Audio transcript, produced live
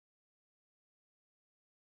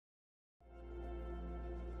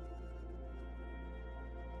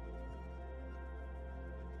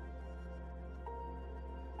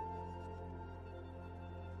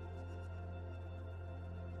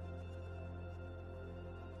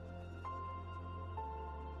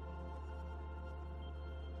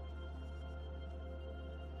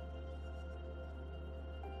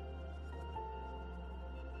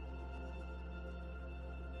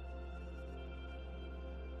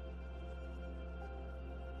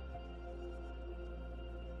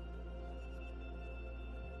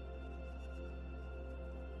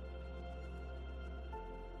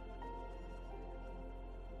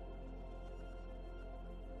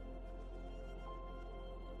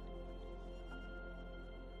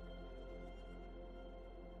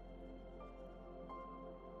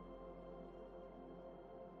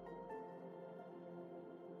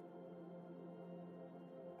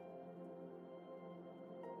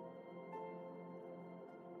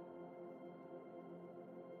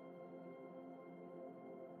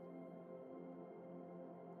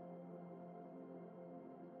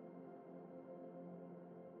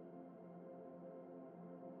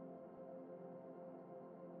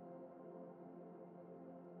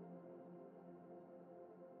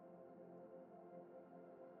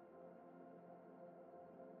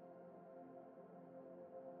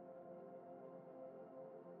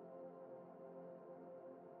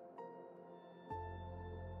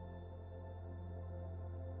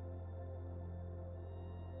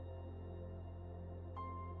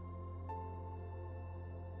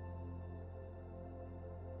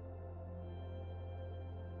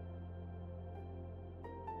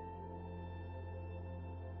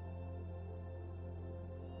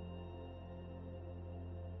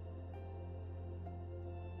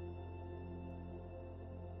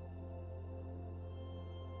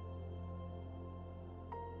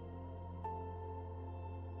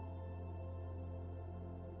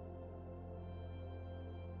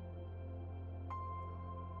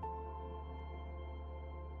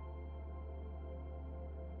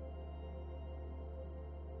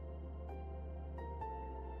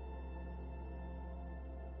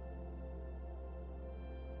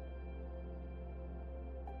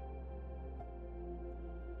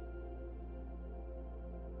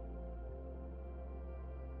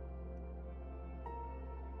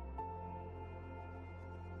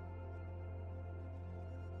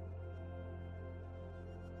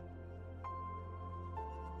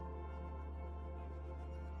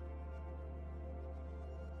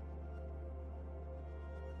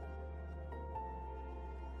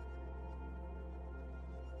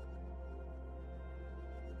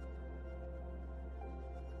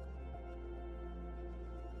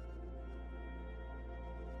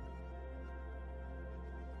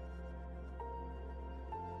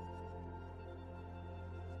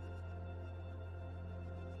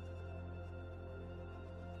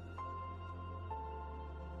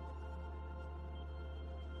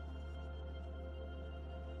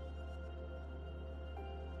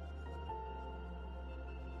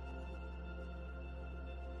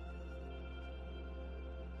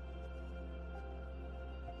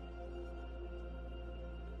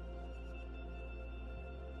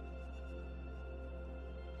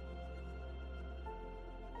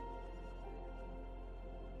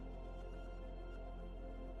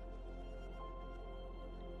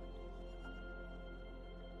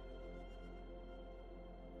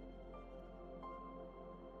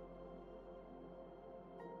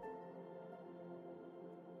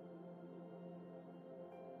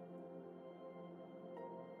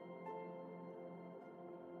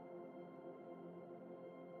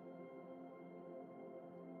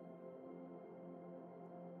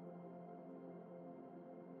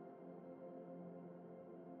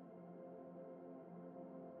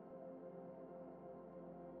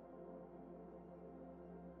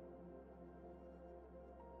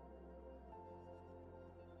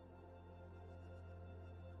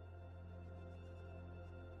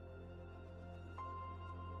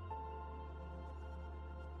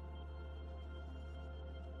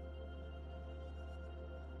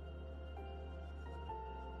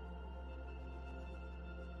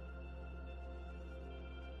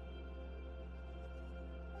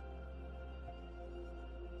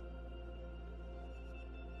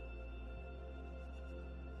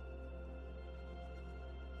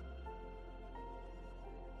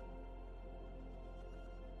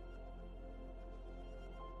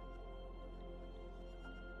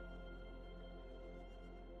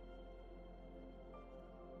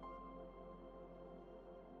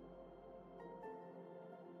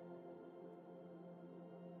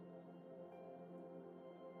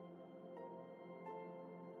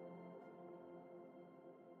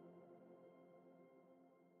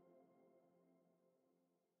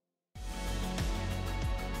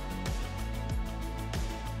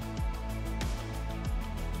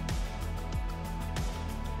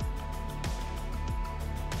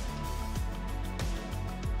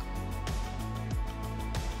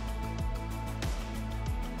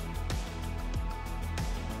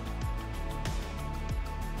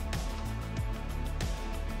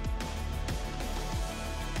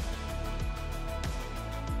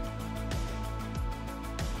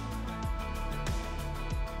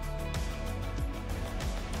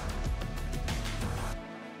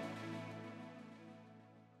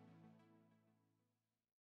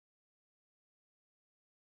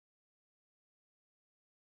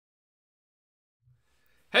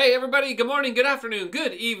Hey everybody, good morning, good afternoon,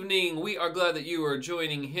 good evening. We are glad that you are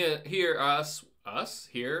joining here,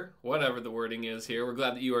 whatever the wording is here. We're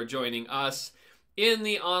glad that you are joining us in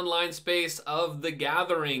the online space of The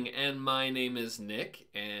Gathering. And my name is Nick,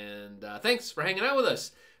 and thanks for hanging out with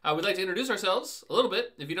us. We'd like to introduce ourselves a little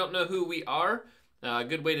bit. If you don't know who we are, a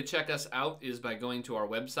good way to check us out is by going to our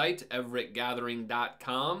website,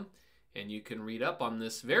 everettgathering.com, and you can read up on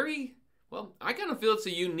this well, I kind of feel it's a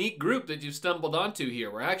unique group that you've stumbled onto here.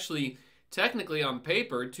 We're actually, technically on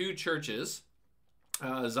paper, two churches,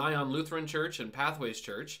 Zion Lutheran Church and Pathways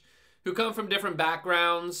Church, who come from different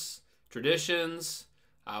backgrounds, traditions,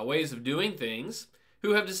 ways of doing things,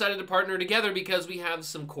 who have decided to partner together because we have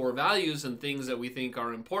some core values and things that we think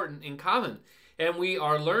are important in common. And we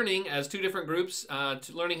are learning as two different groups,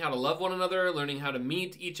 learning how to love one another, learning how to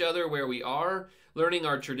meet each other where we are, learning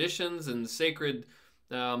our traditions and sacred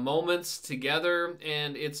moments together,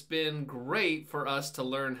 and it's been great for us to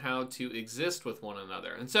learn how to exist with one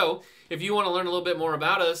another. And so if you want to learn a little bit more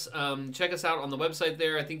about us, check us out on the website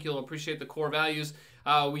there. I think you'll appreciate the core values.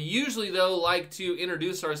 We usually, though, like to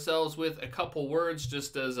introduce ourselves with a couple words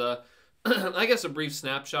just as a, I guess, a brief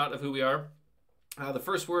snapshot of who we are. The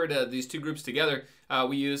first word these two groups together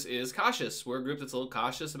we use is cautious. We're a group that's a little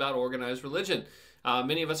cautious about organized religion.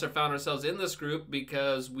 Many of us have found ourselves in this group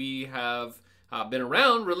because we have been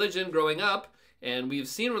around religion growing up, and we've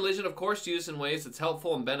seen religion, of course, used in ways that's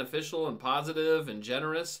helpful and beneficial and positive and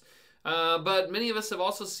generous. But many of us have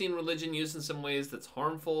also seen religion used in some ways that's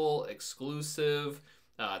harmful, exclusive,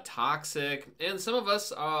 toxic. And some of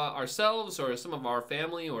us ourselves or some of our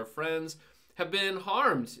family or friends have been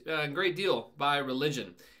harmed a great deal by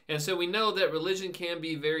religion. And so we know that religion can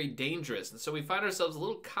be very dangerous. And so we find ourselves a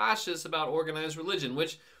little cautious about organized religion,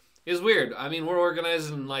 which is weird. I mean, we're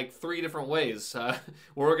organized in like three different ways.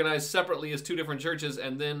 We're organized separately as two different churches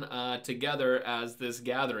and then together as this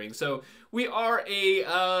gathering. So we are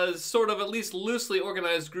a sort of at least loosely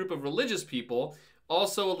organized group of religious people,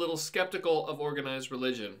 also a little skeptical of organized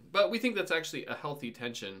religion. But we think that's actually a healthy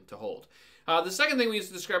tension to hold. The second thing we use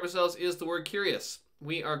to describe ourselves is the word curious.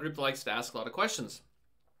 We are a group that likes to ask a lot of questions.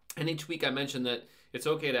 And each week I mentioned that it's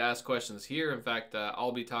okay to ask questions here. In fact,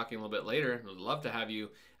 I'll be talking a little bit later. I'd love to have you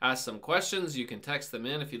ask some questions. You can text them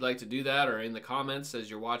in if you'd like to do that, or in the comments as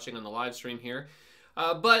you're watching on the live stream here.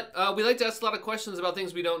 But we like to ask a lot of questions about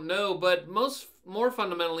things we don't know, but more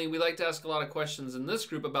fundamentally, we like to ask a lot of questions in this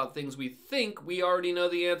group about things we think we already know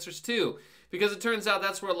the answers to. Because it turns out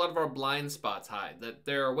that's where a lot of our blind spots hide, that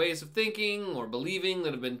there are ways of thinking or believing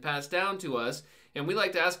that have been passed down to us, and we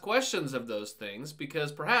like to ask questions of those things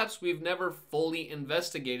because perhaps we've never fully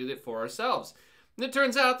investigated it for ourselves. And it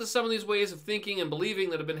turns out that some of these ways of thinking and believing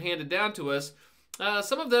that have been handed down to us,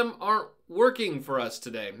 some of them aren't working for us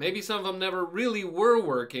today. Maybe some of them never really were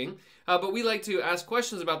working, but we like to ask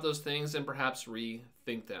questions about those things and perhaps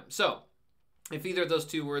rethink them. So, if either of those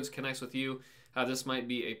two words connects with you, this might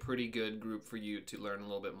be a pretty good group for you to learn a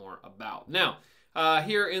little bit more about. Now,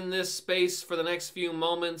 here in this space for the next few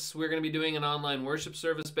moments, we're going to be doing an online worship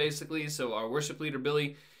service basically. So our worship leader,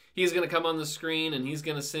 Billy, he's going to come on the screen and he's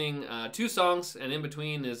going to sing two songs, and in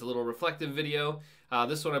between is a little reflective video.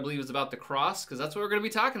 This one I believe is about the cross, because that's what we're going to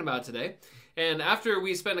be talking about today. And after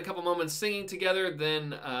we spend a couple moments singing together,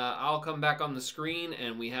 then I'll come back on the screen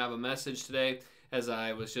and we have a message today, as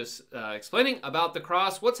I was just explaining, about the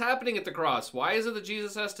cross. What's happening at the cross? Why is it that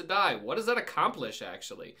Jesus has to die? What does that accomplish,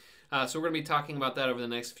 actually? So we're going to be talking about that over the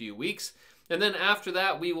next few weeks. And then after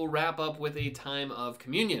that, we will wrap up with a time of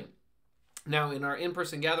communion. Now, in our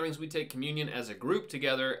in-person gatherings, we take communion as a group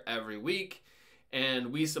together every week,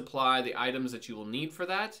 and we supply the items that you will need for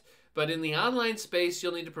that. But in the online space,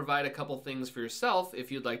 you'll need to provide a couple things for yourself if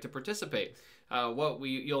you'd like to participate.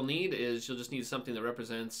 You'll need is you'll just need something that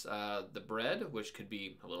represents the bread, which could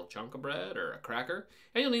be a little chunk of bread or a cracker.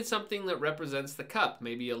 And you'll need something that represents the cup,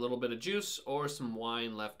 maybe a little bit of juice or some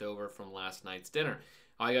wine left over from last night's dinner.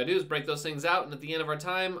 All you gotta do is break those things out, and at the end of our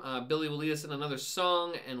time, Billy will lead us in another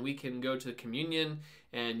song, and we can go to communion,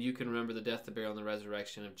 and you can remember the death, the burial, and the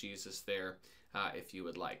resurrection of Jesus there if you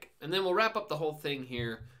would like. And then we'll wrap up the whole thing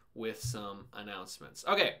here with some announcements.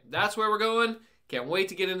 Okay, that's where we're going. Can't wait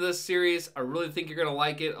to get into this series. I really think you're going to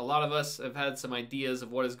like it. A lot of us have had some ideas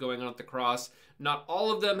of what is going on at the cross. Not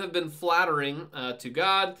all of them have been flattering to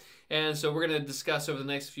God. And so we're going to discuss over the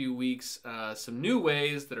next few weeks some new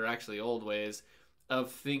ways that are actually old ways of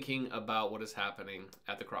thinking about what is happening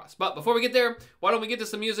at the cross. But before we get there, why don't we get to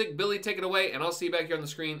some music? Billy, take it away, and I'll see you back here on the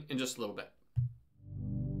screen in just a little bit.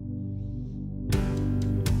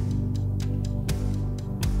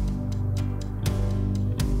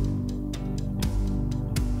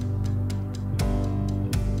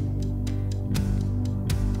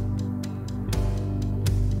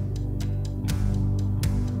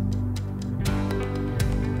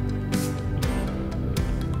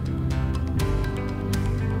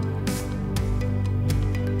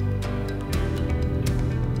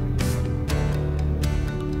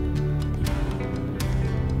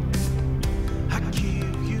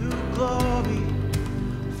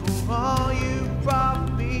 all you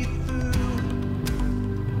brought me through.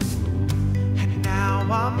 And now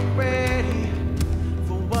I'm ready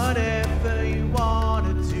for whatever you want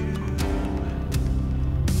to do.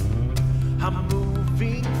 I'm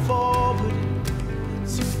moving forward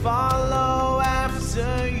to follow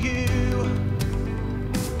after you.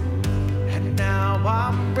 And now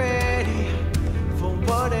I'm ready for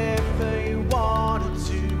whatever you want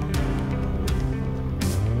to do.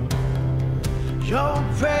 Your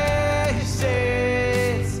presence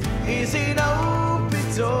is an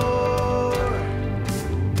open door.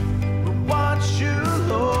 We want you,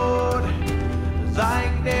 Lord,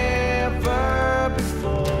 like never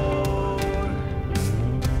before.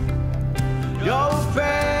 Your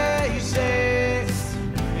presence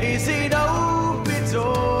is an open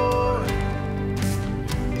door.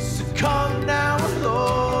 So come now,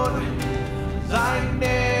 Lord, like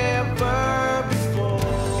never before.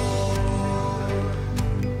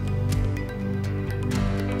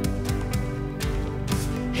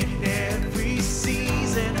 In every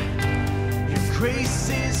season, your grace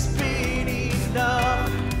has been enough.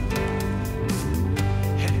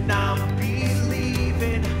 And I'm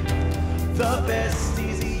believing the best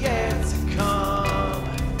is yet to come.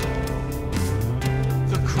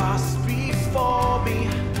 The cross before me,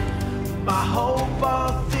 my hope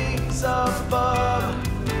on things above.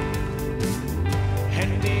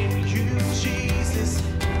 And in you, Jesus,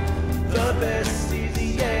 the best is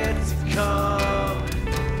yet to come.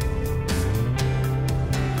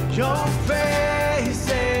 Your presence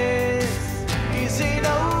is an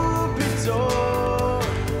open door.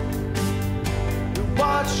 We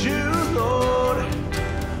want you, Lord,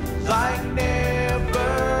 like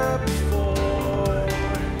never before.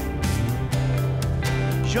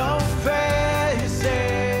 Your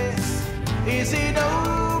presence is an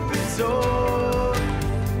open door.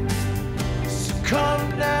 So come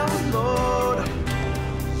now, Lord,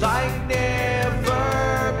 like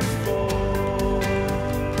never before.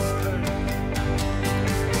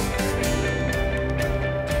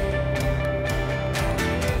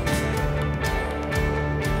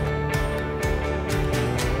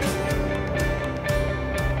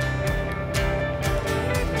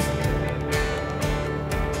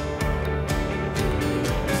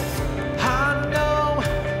 I know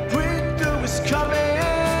breakthrough is coming.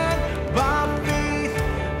 By faith,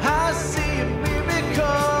 I see a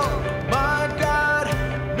miracle. My God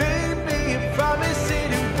made me a promise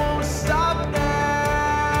and it won't stop now.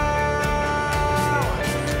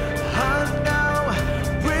 I know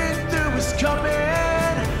breakthrough is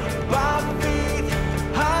coming. By faith,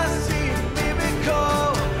 I see a miracle.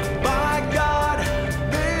 My God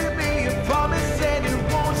made me a promise and it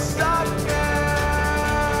won't stop now.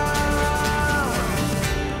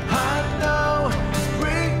 I know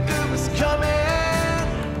breakthrough is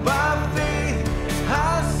coming. By faith, I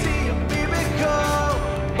see a miracle.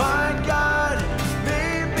 My God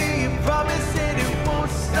made me a promise and it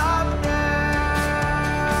won't stop now.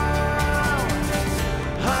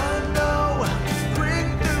 I know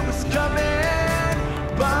breakthrough is coming.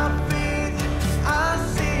 By faith, I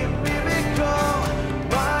see a miracle.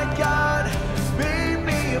 My God made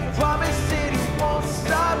me a promise and it won't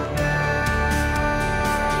stop now.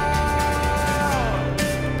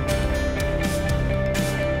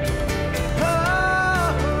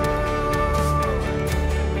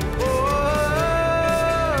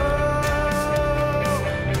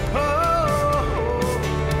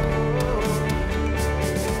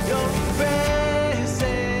 Your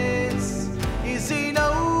presence is an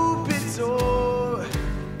open door.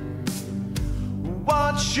 We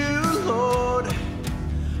want you, Lord,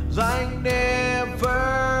 like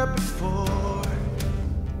never before.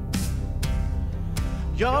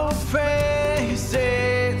 Your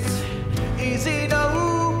presence is an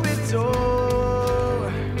open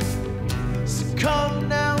door. So come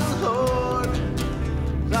now, Lord,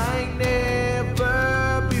 like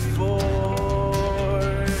never before.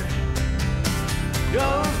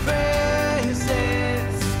 Your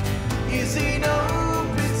presence is an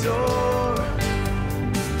open door.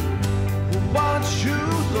 We want you,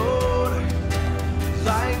 Lord,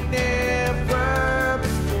 like never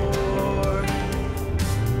before.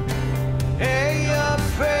 Hey, your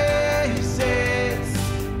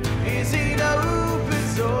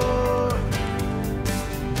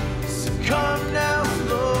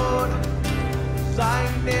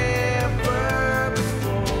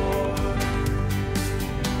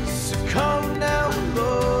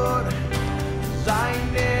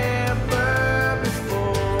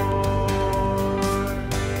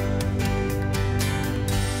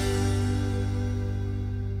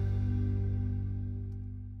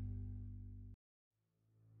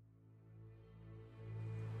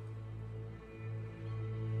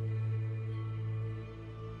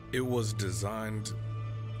It was designed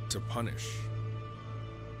to punish.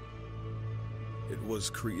 It was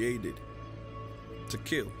created to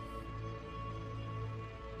kill.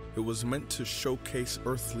 It was meant to showcase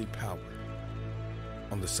earthly power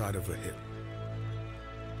on the side of a hill.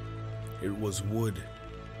 It was wood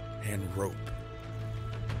and rope.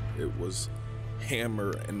 It was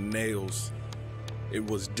hammer and nails. It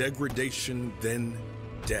was degradation, then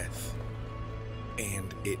death.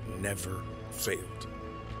 And it never failed.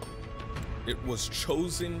 It was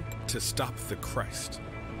chosen to stop the Christ,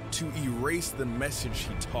 to erase the message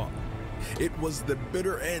he taught. It was the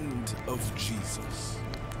bitter end of Jesus.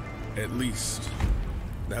 At least,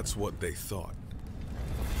 that's what they thought.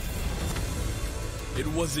 It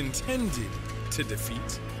was intended to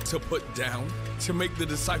defeat, to put down, to make the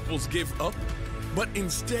disciples give up, but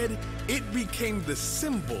instead, it became the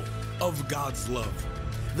symbol of God's love.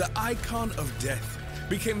 The icon of death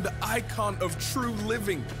became the icon of true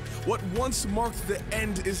living. What once marked the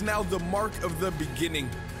end is now the mark of the beginning,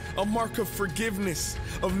 a mark of forgiveness,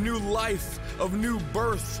 of new life, of new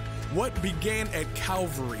birth. What began at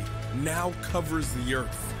Calvary now covers the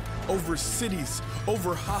earth, over cities,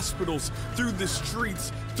 over hospitals, through the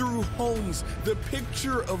streets, through homes. The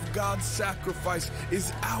picture of God's sacrifice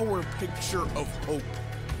is our picture of hope,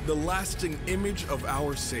 the lasting image of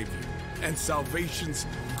our Savior and salvation's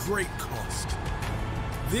great cost.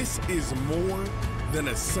 This is more than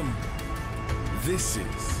a symbol. This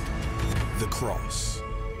is the cross.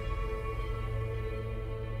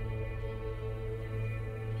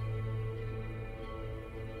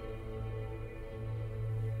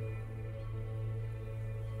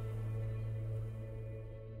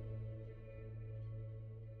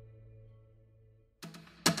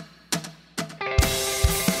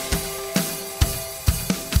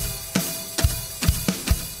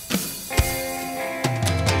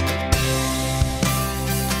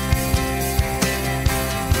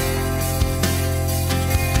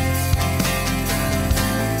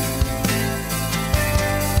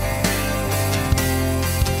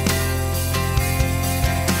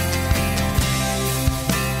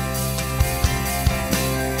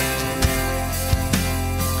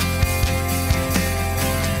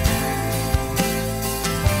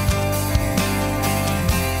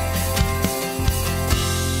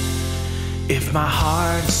 If my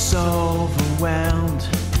heart's overwhelmed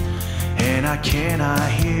and I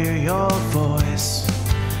cannot hear your voice,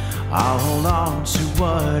 I'll hold on to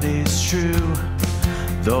what is true,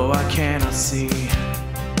 though I cannot see.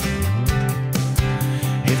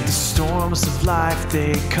 If the storms of life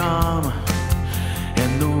they come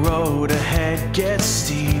and the road ahead gets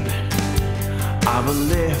steep, I will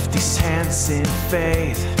lift these hands in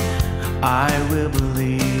faith, I will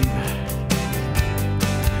believe.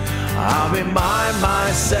 I'll remind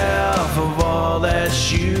myself of all that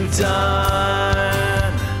you've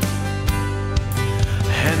done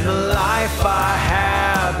and the life I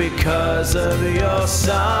have because of your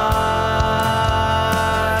Son.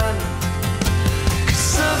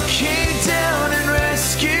 'Cause love came down and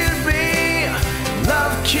rescued me,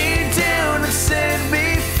 love came down and set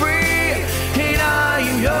me free, and I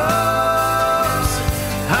am yours,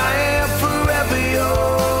 I am forever yours.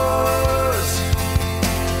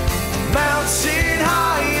 Mountain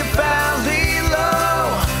high and valley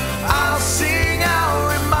low, I'll sing, I'll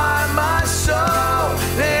remind my soul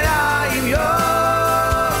that I am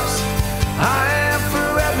yours, I am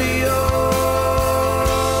forever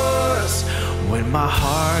yours. When my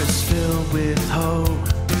heart's filled with hope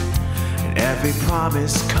and every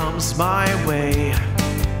promise comes my way,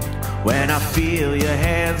 when I feel your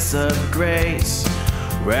hands of grace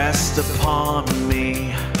rest upon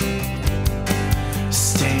me,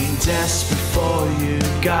 staying desperate for you,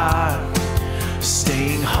 God,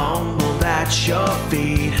 staying humble at your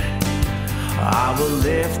feet, I will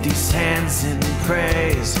lift these hands in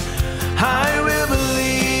praise, I will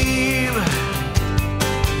believe.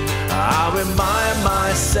 I'll remind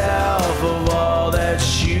myself of all that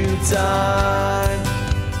you've done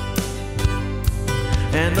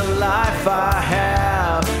and the life I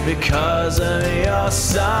have because of your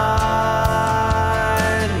Son.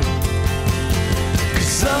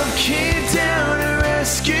 'Cause love came down and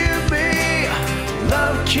rescued me,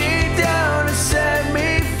 love came down and set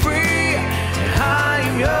me free, and I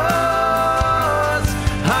am yours,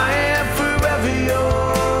 I am forever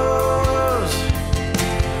yours.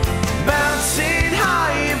 Mountain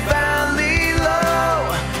high and valley low,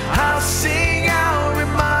 I'll sing, I'll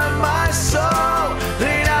remind my soul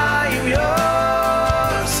that I am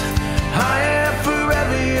yours, I am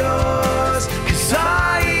forever yours. 'Cause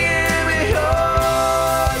I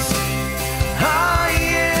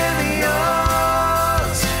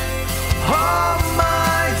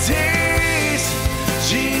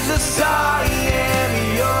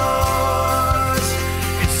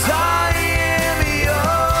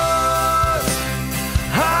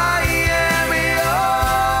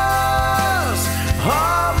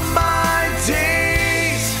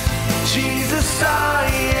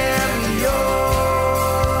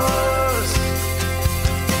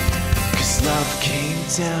Love came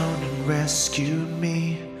down and rescued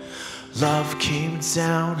me. Love came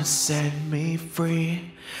down and set me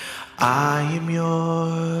free. I am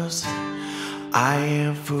yours. I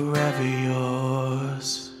am forever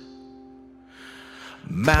yours.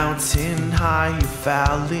 Mountain high,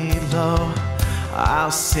 valley low,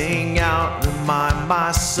 I'll sing out, remind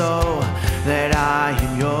my soul that I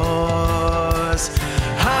am yours.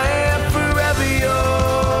 I am forever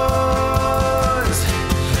yours.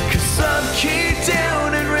 'Cause love came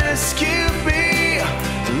down and rescued me.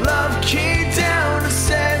 Love came down and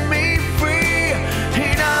set me free.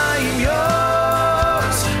 And I am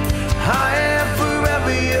yours. I am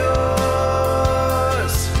forever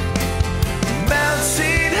yours.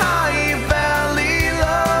 Mountain high, valley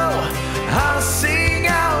low, I'll sing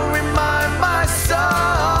out, remind my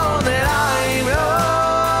soul that I am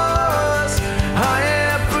yours. I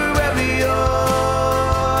am forever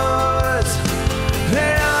yours.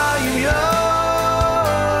 That I am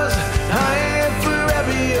yours. I am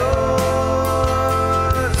forever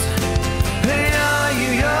yours. That I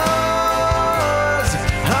am yours.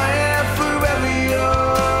 I am forever yours.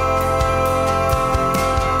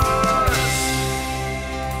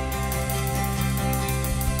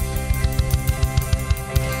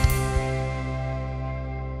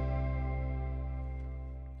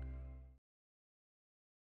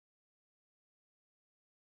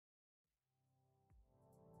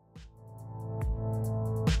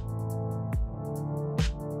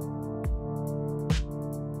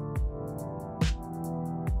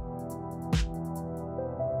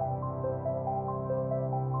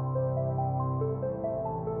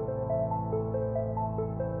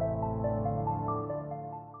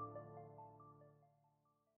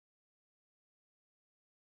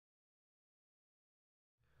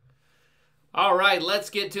 All right, let's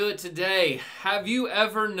get to it today. Have you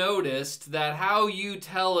ever noticed that how you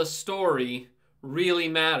tell a story really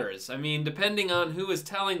matters? I mean, depending on who is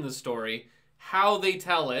telling the story, how they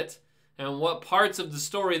tell it, and what parts of the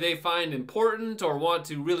story they find important or want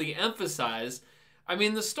to really emphasize, I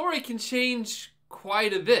mean, the story can change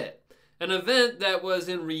quite a bit. An event that was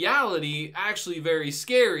in reality actually very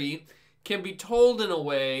scary can be told in a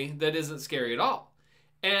way that isn't scary at all.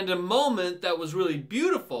 And a moment that was really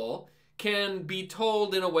beautiful can be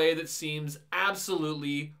told in a way that seems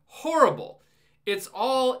absolutely horrible. It's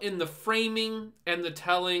all in the framing and the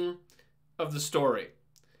telling of the story.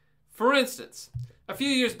 For instance, a few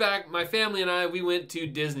years back, my family and I, we went to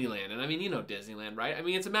Disneyland. And I mean, you know Disneyland, right? I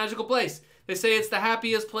mean, it's a magical place. They say it's the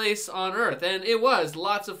happiest place on earth. And it was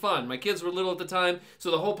lots of fun. My kids were little at the time,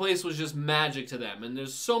 so the whole place was just magic to them. And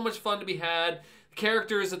there's so much fun to be had.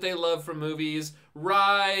 Characters that they love from movies,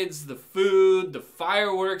 rides, the food, the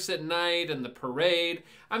fireworks at night, and the parade.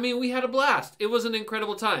 I mean, we had a blast. It was an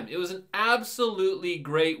incredible time. It was an absolutely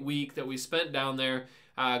great week that we spent down there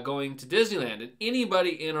going to Disneyland. And anybody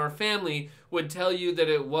in our family would tell you that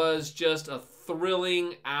it was just a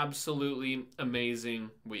thrilling, absolutely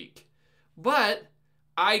amazing week. But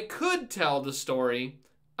I could tell the story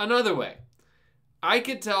another way. I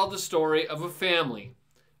could tell the story of a family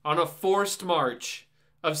on a forced march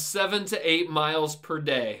of 7 to 8 miles per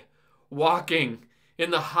day, walking in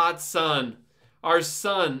the hot sun, our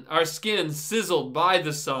skin sizzled by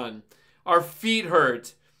the sun, our feet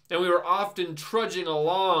hurt, and we were often trudging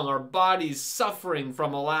along, our bodies suffering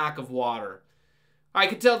from a lack of water. I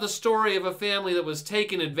could tell the story of a family that was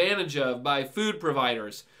taken advantage of by food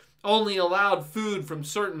providers, only allowed food from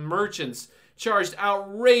certain merchants, charged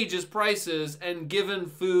outrageous prices, and given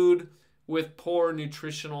food with poor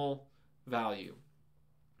nutritional value.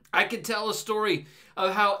 I could tell a story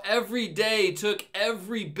of how every day took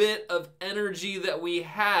every bit of energy that we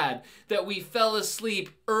had, that we fell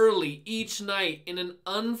asleep early each night in an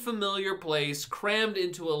unfamiliar place, crammed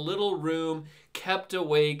into a little room, kept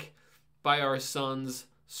awake by our son's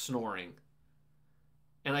snoring.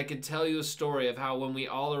 And I could tell you a story of how when we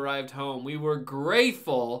all arrived home, we were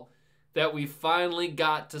grateful that we finally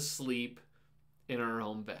got to sleep in our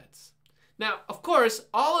own beds. Now, of course,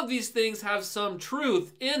 all of these things have some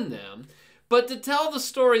truth in them, but to tell the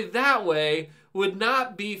story that way would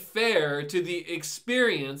not be fair to the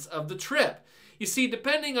experience of the trip. You see,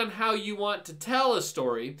 depending on how you want to tell a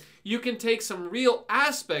story, you can take some real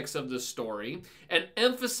aspects of the story and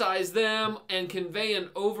emphasize them and convey an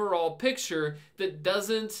overall picture that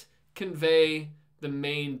doesn't convey the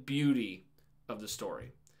main beauty of the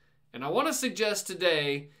story. And I want to suggest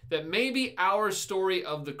today that maybe our story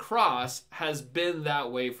of the cross has been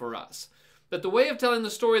that way for us. That the way of telling the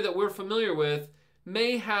story that we're familiar with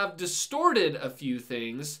may have distorted a few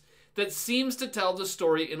things that seems to tell the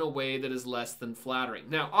story in a way that is less than flattering.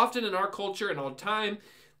 Now, often in our culture and all time,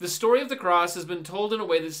 The story of the cross has been told in a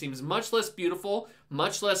way that seems much less beautiful,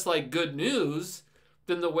 much less like good news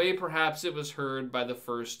than the way perhaps it was heard by the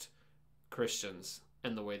first Christians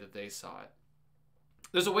and the way that they saw it.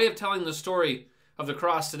 There's a way of telling the story of the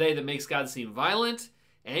cross today that makes God seem violent,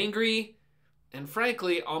 angry, and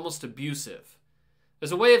frankly, almost abusive.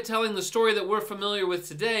 There's a way of telling the story that we're familiar with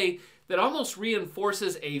today that almost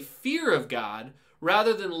reinforces a fear of God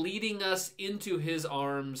rather than leading us into his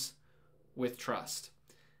arms with trust.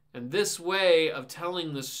 And this way of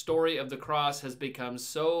telling the story of the cross has become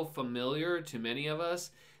so familiar to many of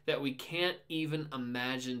us that we can't even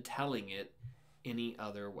imagine telling it any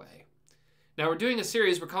other way. Now we're doing a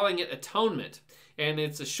series, we're calling it Atonement. And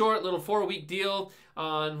it's a short little 4-week deal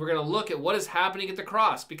on, we're going to look at what is happening at the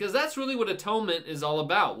cross. Because that's really what atonement is all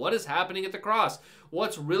about. What is happening at the cross?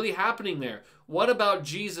 What's really happening there? What about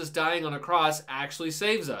Jesus dying on a cross actually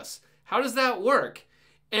saves us? How does that work?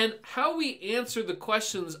 And how we answer the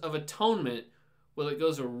questions of atonement, well, it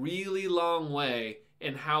goes a really long way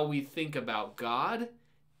in how we think about God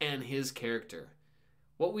and his character.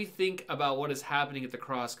 What we think about what is happening at the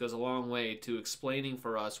cross goes a long way to explaining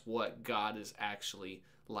for us what God is actually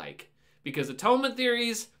like. Because atonement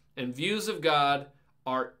theories and views of God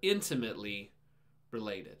are intimately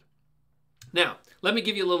related. Now, let me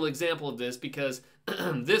give you a little example of this, because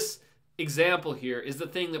this example here is the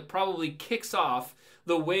thing that probably kicks off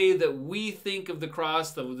the way that we think of the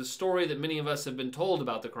cross, the story that many of us have been told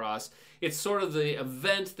about the cross. It's sort of the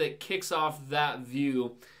event that kicks off that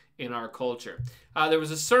view in our culture. There was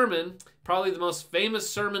a sermon, probably the most famous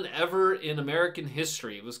sermon ever in American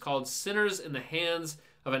history. It was called Sinners in the Hands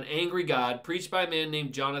of an Angry God, preached by a man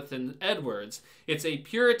named Jonathan Edwards. It's a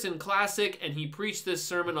Puritan classic, and he preached this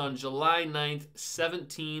sermon on July 9th,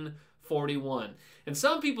 1741. And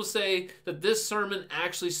some people say that this sermon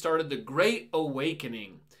actually started the Great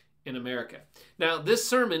Awakening in America. Now, this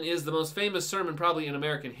sermon is the most famous sermon probably in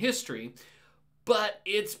American history, but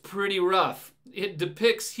it's pretty rough. It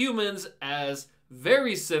depicts humans as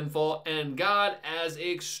very sinful and God as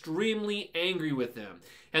extremely angry with them.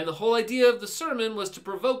 And the whole idea of the sermon was to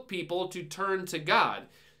provoke people to turn to God.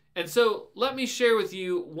 And so let me share with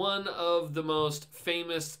you one of the most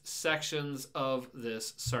famous sections of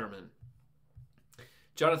this sermon.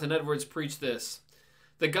 Jonathan Edwards preached this: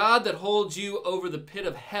 "The God that holds you over the pit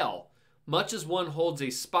of hell, much as one holds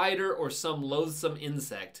a spider or some loathsome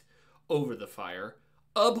insect over the fire,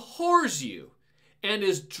 abhors you and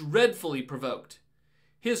is dreadfully provoked.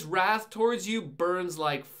 His wrath towards you burns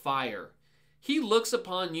like fire. He looks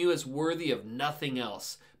upon you as worthy of nothing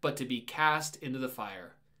else but to be cast into the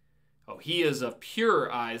fire. Oh, he is of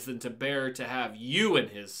purer eyes than to bear to have you in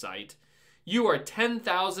his sight. You are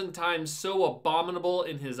 10,000 times so abominable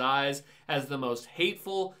in his eyes as the most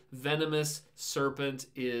hateful, venomous serpent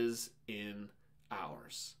is in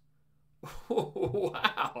ours."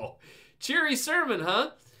 Wow. Cheery sermon,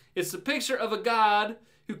 huh? It's a picture of a God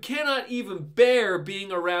who cannot even bear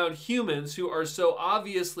being around humans who are so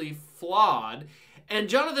obviously flawed. And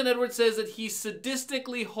Jonathan Edwards says that he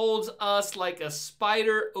sadistically holds us like a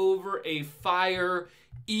spider over a fire,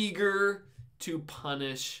 eager to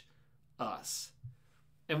punish us.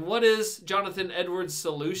 And what is Jonathan Edwards'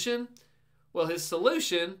 solution? Well, his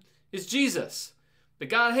solution is Jesus. But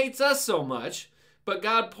God hates us so much, but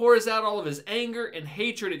God pours out all of his anger and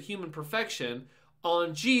hatred at human perfection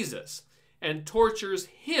on Jesus and tortures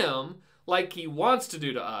him like he wants to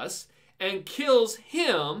do to us and kills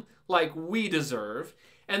him like we deserve.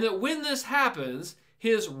 And that when this happens,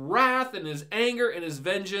 his wrath and his anger and his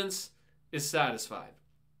vengeance is satisfied.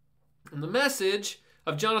 And the message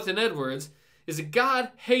of Jonathan Edwards is that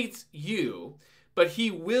God hates you, but he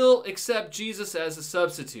will accept Jesus as a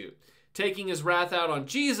substitute. Taking his wrath out on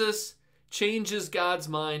Jesus changes God's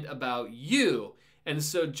mind about you. And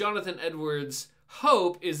so Jonathan Edwards'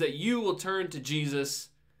 hope is that you will turn to Jesus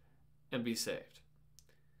and be saved.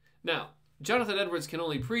 Now, Jonathan Edwards can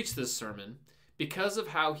only preach this sermon because of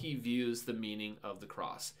how he views the meaning of the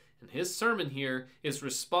cross. And his sermon here is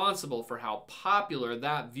responsible for how popular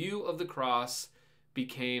that view of the cross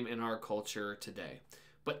became in our culture today.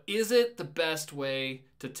 But is it the best way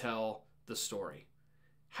to tell the story?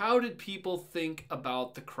 How did people think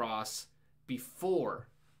about the cross before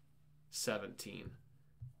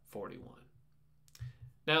 1741?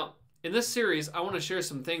 Now, in this series, I want to share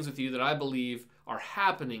some things with you that I believe are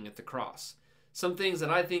happening at the cross. Some things that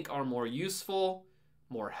I think are more useful,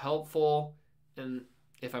 more helpful, and,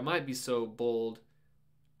 if I might be so bold,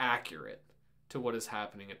 accurate to what is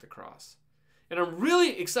happening at the cross. And I'm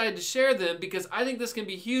really excited to share them because I think this can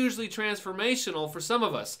be hugely transformational for some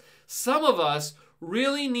of us. Some of us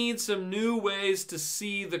really need some new ways to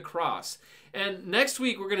see the cross. And next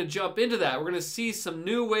week, we're going to jump into that. We're going to see some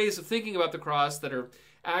new ways of thinking about the cross that are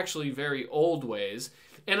actually very old ways.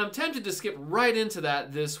 And I'm tempted to skip right into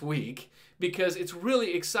that this week because it's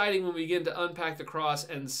really exciting when we begin to unpack the cross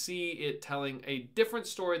and see it telling a different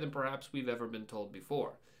story than perhaps we've ever been told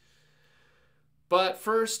before. But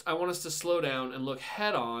first, I want us to slow down and look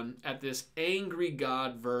head on at this angry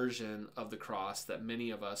God version of the cross that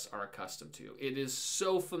many of us are accustomed to. It is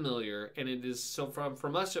so familiar, and it is so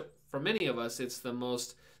for many of us, it's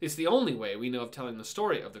the only way we know of telling the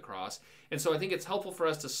story of the cross. And so I think it's helpful for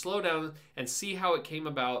us to slow down and see how it came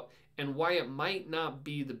about and why it might not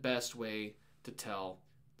be the best way to tell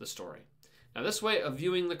the story. Now, this way of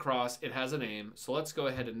viewing the cross, it has a name, so let's go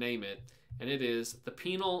ahead and name it. And it is the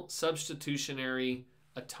Penal Substitutionary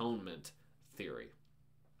Atonement theory.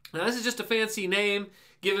 Now, this is just a fancy name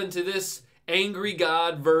given to this angry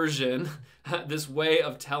God version, this way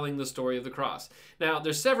of telling the story of the cross. Now,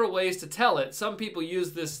 there's several ways to tell it. Some people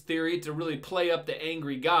use this theory to really play up the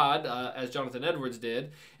angry God, as Jonathan Edwards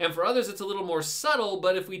did. And for others, it's a little more subtle,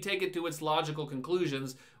 but if we take it to its logical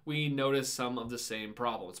conclusions, we notice some of the same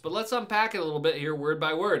problems. But let's unpack it a little bit here, word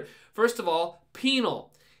by word. First of all,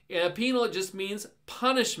 penal. Penal just means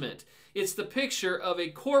punishment. It's the picture of a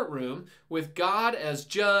courtroom with God as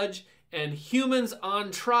judge and humans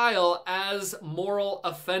on trial as moral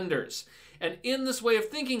offenders. And in this way of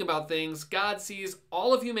thinking about things, God sees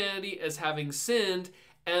all of humanity as having sinned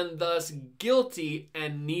and thus guilty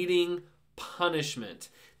and needing punishment.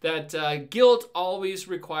 That guilt always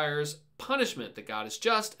requires punishment, that God is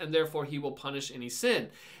just and therefore he will punish any sin.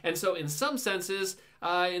 And so in some senses,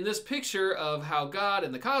 in this picture of how God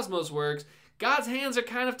and the cosmos works, God's hands are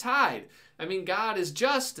kind of tied. I mean, God is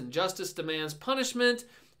just and justice demands punishment,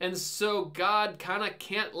 and so God kind of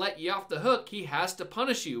can't let you off the hook. He has to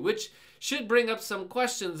punish you, which should bring up some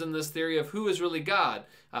questions in this theory of who is really God.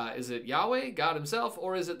 Is it Yahweh, God himself,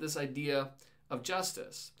 or is it this idea of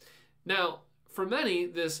justice? Now, for many,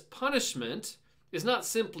 this punishment is not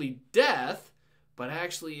simply death, but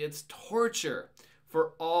actually it's torture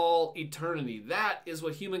for all eternity. That is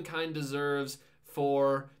what humankind deserves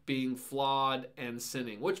for being flawed and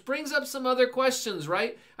sinning. Which brings up some other questions,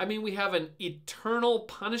 right? I mean, we have an eternal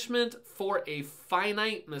punishment for a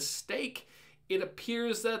finite mistake. It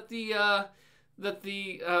appears that the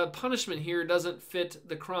punishment here doesn't fit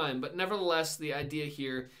the crime, but nevertheless, the idea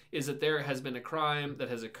here is that there has been a crime that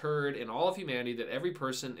has occurred in all of humanity that every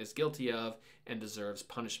person is guilty of and deserves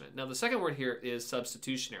punishment. Now, the second word here is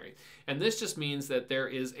substitutionary, and this just means that there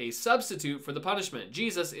is a substitute for the punishment.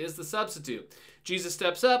 Jesus is the substitute. Jesus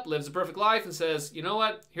steps up, lives a perfect life, and says, you know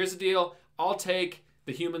what? Here's the deal. I'll take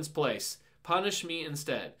the human's place. Punish me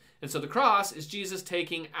instead. And so the cross is Jesus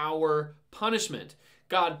taking our punishment.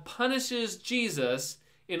 God punishes Jesus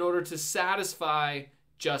in order to satisfy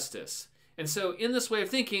justice. And so in this way of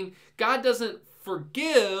thinking, God doesn't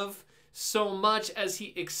forgive so much as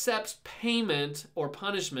he accepts payment or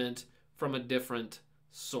punishment from a different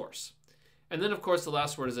source. And then, of course, the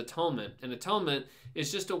last word is atonement. And atonement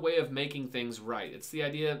is just a way of making things right. It's the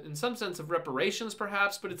idea, in some sense, of reparations,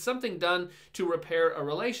 perhaps, but it's something done to repair a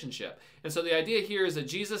relationship. And so the idea here is that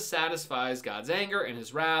Jesus satisfies God's anger and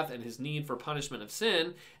his wrath and his need for punishment of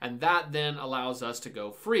sin, and that then allows us to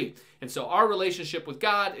go free. And so our relationship with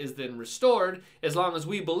God is then restored as long as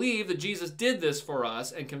we believe that Jesus did this for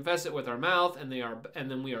us and confess it with our mouth, and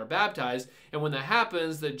then we are baptized. And when that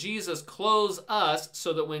happens, that Jesus clothes us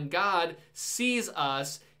so that when God sees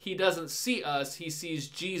us, he doesn't see us, he sees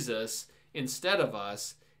Jesus instead of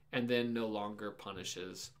us, and then no longer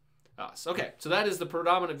punishes us. Okay, so that is the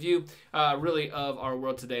predominant view, really, of our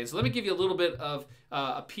world today. So let me give you a little bit of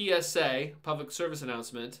a PSA, public service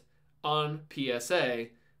announcement, on PSA,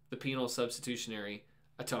 the Penal Substitutionary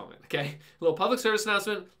Atonement. Okay, a little public service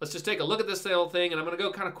announcement. Let's just take a look at this whole thing, and I'm going to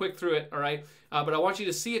go kind of quick through it, all right? But I want you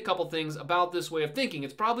to see a couple things about this way of thinking.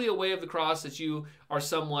 It's probably a way of the cross that you are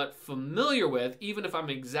somewhat familiar with, even if I'm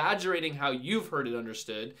exaggerating how you've heard it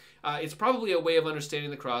understood. It's probably a way of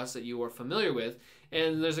understanding the cross that you are familiar with,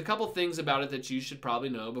 and there's a couple things about it that you should probably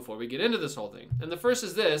know before we get into this whole thing. And the first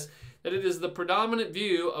is this, that it is the predominant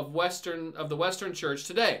view of the Western church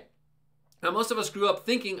today. Now, most of us grew up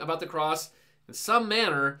thinking about the cross in some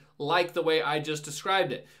manner like the way I just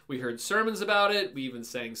described it. We heard sermons about it. We even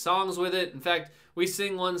sang songs with it. In fact, we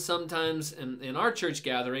sing one sometimes in our church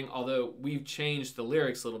gathering, although we've changed the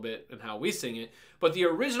lyrics a little bit in how we sing it. But the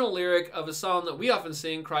original lyric of a song that we often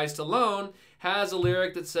sing, Christ Alone, has a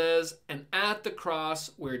lyric that says, "And at the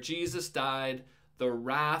cross where Jesus died, the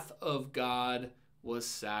wrath of God was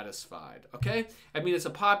satisfied. Okay? I mean, it's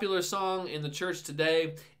a popular song in the church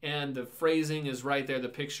today, and the phrasing is right there, the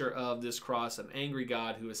picture of this cross, an angry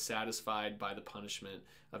God who is satisfied by the punishment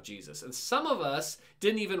of Jesus. And some of us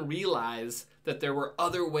didn't even realize that there were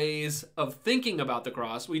other ways of thinking about the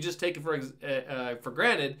cross. We just take it for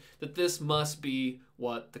granted that this must be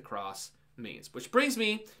what the cross means. Which brings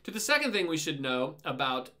me to the second thing we should know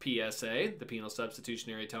about PSA, the Penal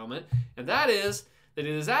Substitutionary Atonement, and that is that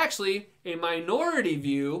it is actually a minority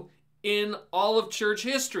view in all of church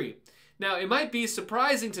history. Now, it might be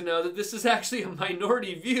surprising to know that this is actually a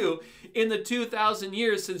minority view in the 2,000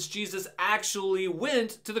 years since Jesus actually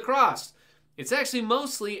went to the cross. It's actually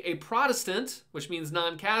mostly a Protestant, which means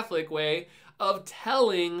non-Catholic, way of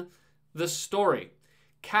telling the story.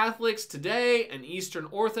 Catholics today and Eastern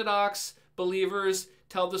Orthodox believers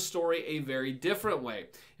tell the story a very different way.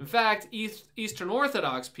 In fact, Eastern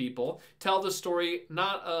Orthodox people tell the story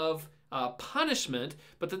not of punishment,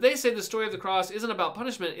 but that they say the story of the cross isn't about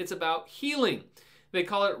punishment, it's about healing. They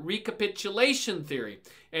call it recapitulation theory.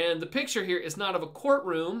 And the picture here is not of a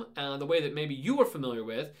courtroom, the way that maybe you are familiar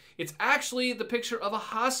with. It's actually the picture of a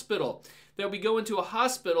hospital. That we go into a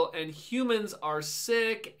hospital and humans are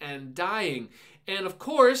sick and dying. And of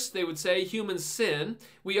course, they would say humans sin.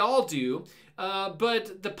 We all do.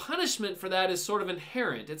 But the punishment for that is sort of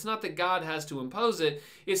inherent. It's not that God has to impose it.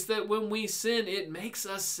 It's that when we sin, it makes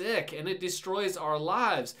us sick and it destroys our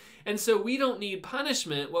lives. And so we don't need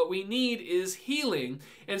punishment. What we need is healing.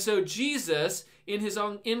 And so Jesus, in his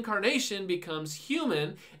own incarnation, becomes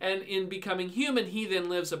human. And in becoming human, he then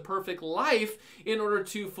lives a perfect life in order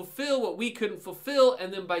to fulfill what we couldn't fulfill.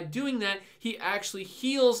 And then by doing that, he actually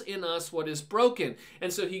heals in us what is broken.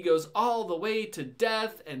 And so he goes all the way to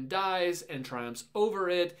death and dies and triumphs over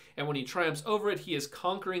it. And when he triumphs over it, he is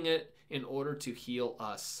conquering it in order to heal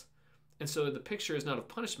us. And so the picture is not of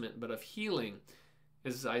punishment, but of healing.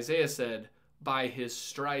 As Isaiah said, by his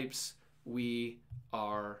stripes we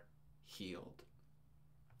are healed.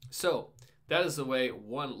 So that is the way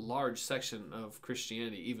one large section of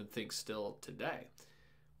Christianity even thinks still today.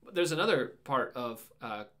 But there's another part of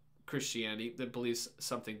Christianity that believes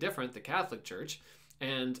something different, the Catholic Church,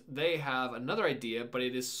 and they have another idea, but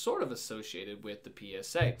it is sort of associated with the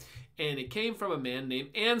PSA. And it came from a man named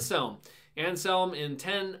Anselm. Anselm in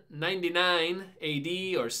 1099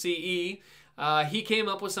 AD or CE, he came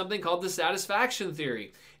up with something called the satisfaction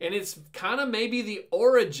theory. And it's kind of maybe the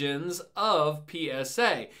origins of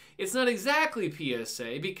PSA. It's not exactly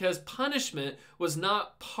PSA because punishment was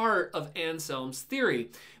not part of Anselm's theory.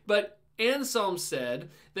 But Anselm said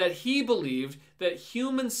that he believed that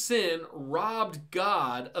human sin robbed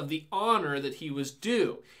God of the honor that he was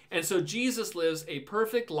due. And so Jesus lives a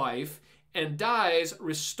perfect life and dies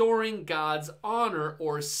restoring God's honor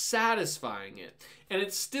or satisfying it. And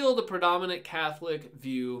it's still the predominant Catholic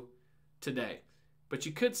view today. But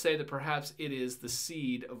you could say that perhaps it is the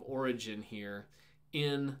seed of origin here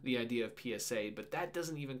in the idea of PSA, but that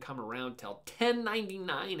doesn't even come around till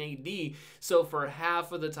 1099 AD. So for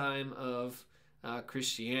half of the time of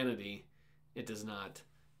Christianity, it does not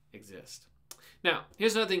exist. Now,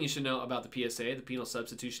 here's another thing you should know about the PSA, the Penal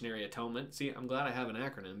Substitutionary Atonement. See, I'm glad I have an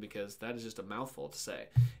acronym because that is just a mouthful to say.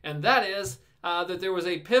 And that is that there was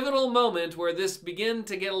a pivotal moment where this began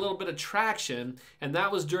to get a little bit of traction, and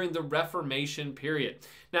that was during the Reformation period.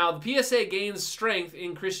 Now, the PSA gains strength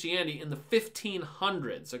in Christianity in the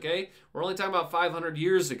 1500s, okay? We're only talking about 500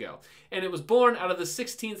 years ago. And it was born out of the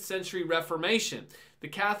 16th century Reformation. The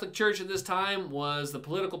Catholic Church at this time was the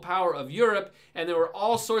political power of Europe, and there were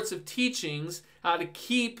all sorts of teachings to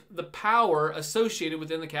keep the power associated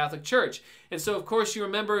within the Catholic Church. And so, of course, you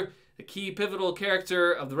remember the key pivotal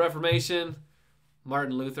character of the Reformation,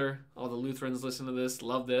 Martin Luther. All the Lutherans listen to this,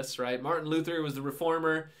 love this, right? Martin Luther was the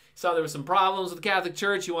reformer. He saw there were some problems with the Catholic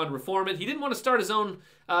Church. He wanted to reform it. He didn't want to start his own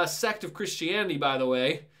sect of Christianity, by the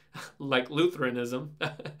way, like Lutheranism.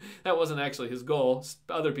 That wasn't actually his goal.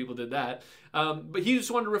 Other people did that. But he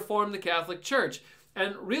just wanted to reform the Catholic Church.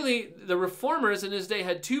 And really, the reformers in his day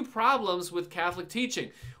had two problems with Catholic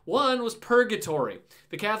teaching. One was purgatory.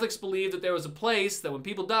 The Catholics believed that there was a place that when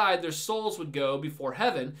people died, their souls would go before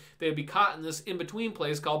heaven. They would be caught in this in-between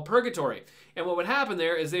place called purgatory. And what would happen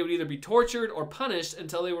there is they would either be tortured or punished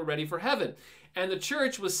until they were ready for heaven. And the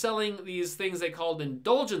church was selling these things they called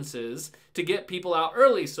indulgences to get people out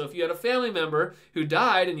early. So if you had a family member who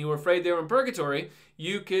died and you were afraid they were in purgatory,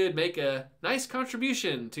 you could make a nice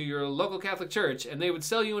contribution to your local Catholic church, and they would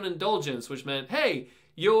sell you an indulgence, which meant, hey,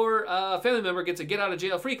 your family member gets a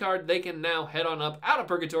get-out-of-jail-free card. They can now head on up out of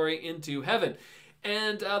purgatory into heaven.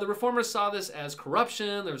 And the reformers saw this as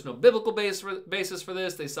corruption. There was no biblical basis for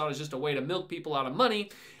this. They saw it as just a way to milk people out of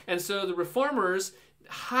money. And so the reformers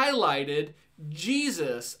highlighted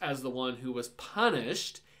Jesus as the one who was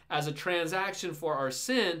punished as a transaction for our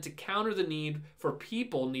sin to counter the need for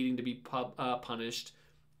people needing to be punished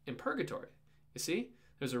in purgatory. You see?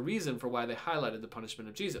 There's a reason for why they highlighted the punishment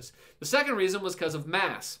of Jesus. The second reason was because of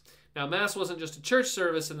Mass. Now, Mass wasn't just a church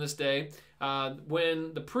service in this day.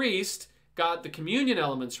 When the priest got the communion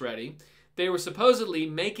elements ready, they were supposedly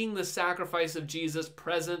making the sacrifice of Jesus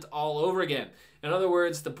present all over again. In other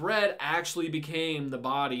words, the bread actually became the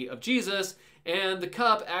body of Jesus, and the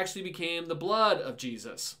cup actually became the blood of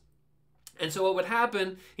Jesus. And so what would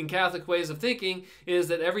happen in Catholic ways of thinking is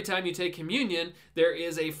that every time you take communion, there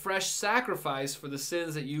is a fresh sacrifice for the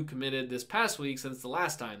sins that you committed this past week since the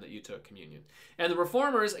last time that you took communion. And the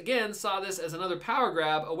reformers, again, saw this as another power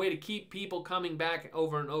grab, a way to keep people coming back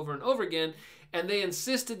over and over and over again. And they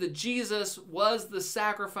insisted that Jesus was the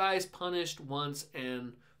sacrifice punished once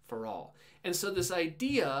and for all. And so this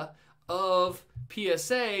idea of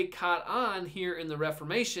PSA caught on here in the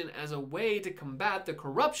Reformation as a way to combat the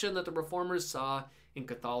corruption that the Reformers saw in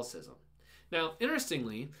Catholicism. Now,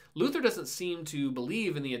 interestingly, Luther doesn't seem to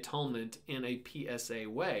believe in the atonement in a PSA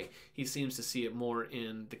way. He seems to see it more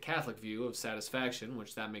in the Catholic view of satisfaction,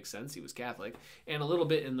 which that makes sense, he was Catholic, and a little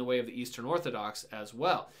bit in the way of the Eastern Orthodox as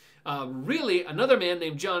well. Really, another man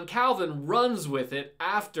named John Calvin runs with it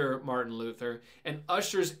after Martin Luther and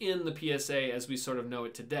ushers in the PSA as we sort of know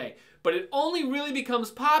it today. But it only really becomes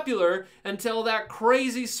popular until that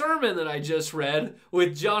crazy sermon that I just read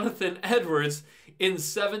with Jonathan Edwards in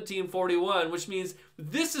 1741, which means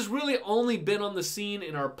this has really only been on the scene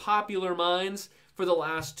in our popular minds for the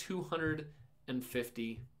last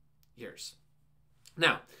 250 years.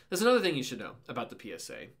 Now, there's another thing you should know about the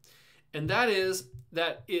PSA. And that is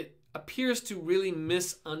that it appears to really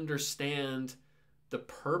misunderstand the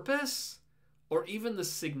purpose or even the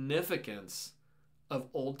significance of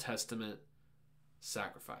Old Testament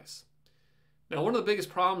sacrifice. Now, one of the biggest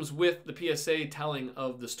problems with the PSA telling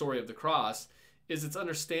of the story of the cross is its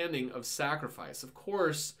understanding of sacrifice. Of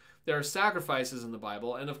course, there are sacrifices in the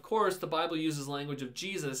Bible, and of course, the Bible uses language of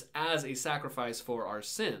Jesus as a sacrifice for our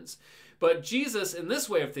sins. But Jesus, in this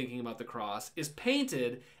way of thinking about the cross, is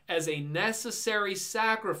painted as a necessary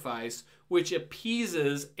sacrifice which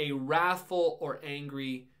appeases a wrathful or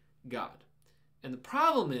angry God. And the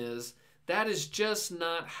problem is, that is just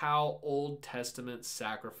not how Old Testament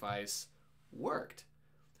sacrifice worked.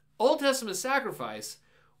 Old Testament sacrifice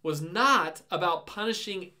was not about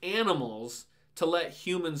punishing animals to let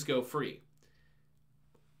humans go free.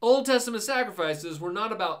 Old Testament sacrifices were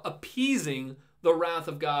not about appeasing the wrath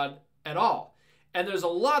of God at all. And there's a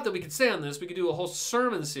lot that we could say on this. We could do a whole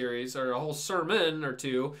sermon series or a whole sermon or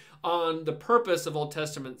two on the purpose of Old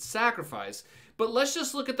Testament sacrifice. But let's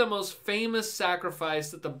just look at the most famous sacrifice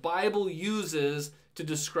that the Bible uses to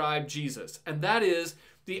describe Jesus. And that is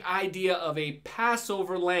the idea of a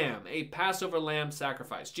Passover lamb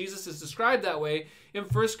sacrifice. Jesus is described that way in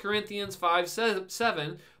 1 Corinthians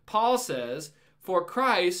 5:7. Paul says, "For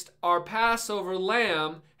Christ, our Passover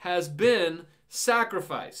lamb, has been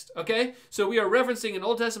sacrificed." Okay? So we are referencing an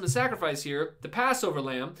Old Testament sacrifice here, the Passover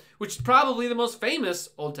lamb, which is probably the most famous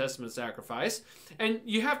Old Testament sacrifice. And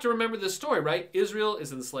you have to remember this story, right? Israel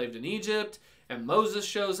is enslaved in Egypt, and Moses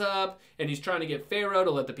shows up, and he's trying to get Pharaoh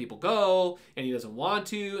to let the people go, and he doesn't want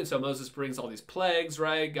to, and so Moses brings all these plagues,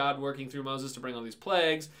 right? God working through Moses to bring all these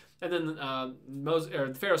plagues, and then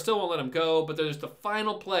Pharaoh still won't let him go, but there's the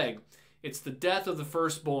final plague. It's the death of the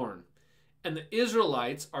firstborn. And the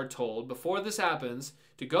Israelites are told, before this happens,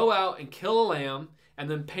 to go out and kill a lamb, and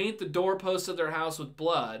then paint the doorposts of their house with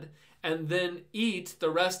blood, and then eat the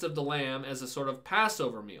rest of the lamb as a sort of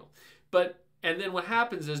Passover meal. And then what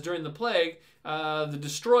happens is, during the plague, the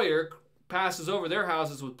destroyer passes over their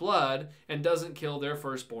houses with blood and doesn't kill their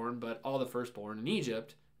firstborn, but all the firstborn in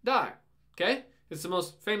Egypt die. Okay? It's the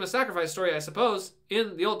most famous sacrifice story, I suppose,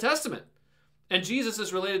 in the Old Testament. And Jesus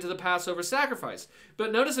is related to the Passover sacrifice.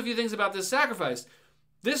 But notice a few things about this sacrifice.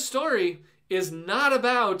 This story is not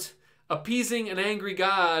about appeasing an angry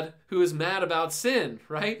God who is mad about sin,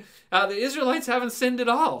 right? The Israelites haven't sinned at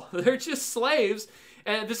all. They're just slaves,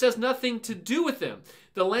 and this has nothing to do with them.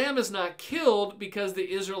 The lamb is not killed because the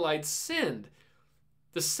Israelites sinned.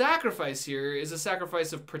 The sacrifice here is a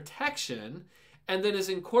sacrifice of protection and then is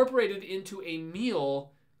incorporated into a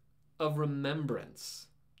meal of remembrance.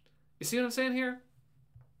 You see what I'm saying here?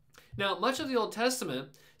 Now, much of the Old Testament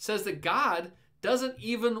says that God doesn't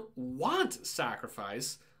even want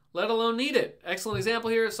sacrifice, let alone need it. Excellent example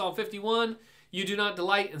here, Psalm 51. "You do not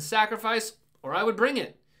delight in sacrifice, or I would bring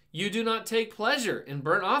it. You do not take pleasure in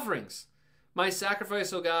burnt offerings. My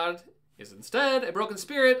sacrifice, O God, is instead a broken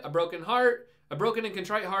spirit, a broken heart, a broken and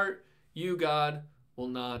contrite heart. You, God, will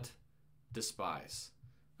not despise.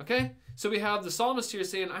 Okay? So we have the psalmist here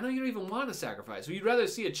saying, I know you don't even want a sacrifice. You'd rather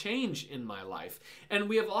see a change in my life. And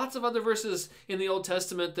we have lots of other verses in the Old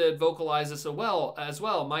Testament that vocalize this as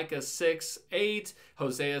well. Micah 6:8,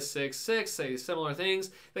 Hosea 6:6 say similar things,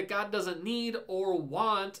 that God doesn't need or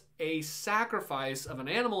want a sacrifice of an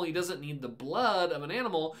animal. He doesn't need the blood of an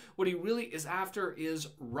animal. What he really is after is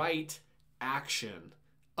right action,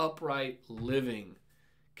 upright living,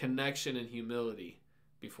 connection and humility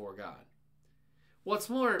before God. What's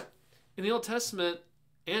more, in the Old Testament,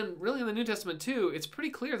 and really in the New Testament too, it's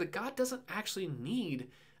pretty clear that God doesn't actually need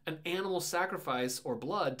an animal sacrifice or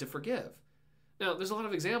blood to forgive. Now, there's a lot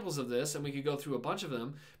of examples of this, and we could go through a bunch of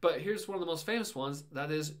them, but here's one of the most famous ones,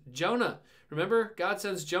 that is Jonah. Remember, God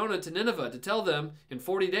sends Jonah to Nineveh to tell them, in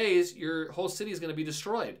 40 days, your whole city is going to be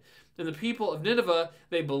destroyed. And the people of Nineveh,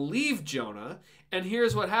 they believed Jonah, and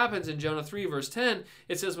here's what happens in Jonah 3, verse 10.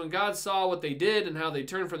 It says, when God saw what they did and how they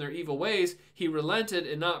turned from their evil ways, he relented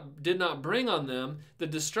and did not bring on them the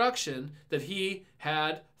destruction that he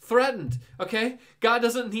had threatened. Okay? God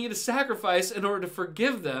doesn't need a sacrifice in order to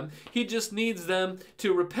forgive them. He just needs them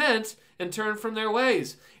to repent and turn from their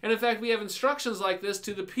ways. And in fact, we have instructions like this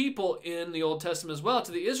to the people in the Old Testament as well,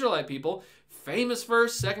 to the Israelite people. Famous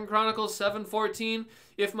verse, 2 Chronicles 7:14.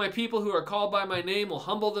 If my people who are called by my name will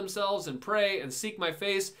humble themselves and pray and seek my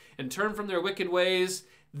face and turn from their wicked ways,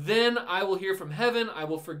 then I will hear from heaven, I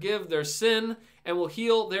will forgive their sin and will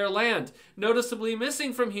heal their land. Noticeably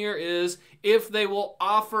missing from here is if they will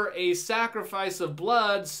offer a sacrifice of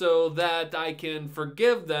blood so that I can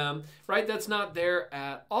forgive them, right? That's not there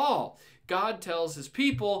at all. God tells his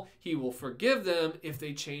people he will forgive them if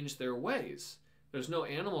they change their ways. There's no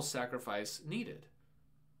animal sacrifice needed.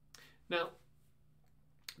 Now,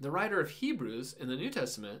 the writer of Hebrews in the New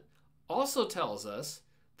Testament also tells us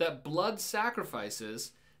that blood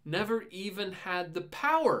sacrifices never even had the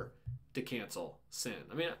power to cancel sin.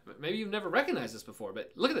 I mean, maybe you've never recognized this before,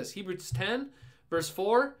 but look at this. Hebrews 10, verse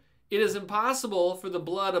 4, it is impossible for the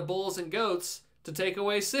blood of bulls and goats to take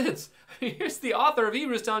away sins. Here's the author of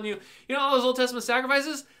Hebrews telling you, all those Old Testament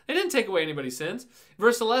sacrifices, they didn't take away anybody's sins.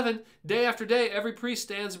 Verse 11, day after day, every priest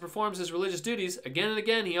stands and performs his religious duties. Again and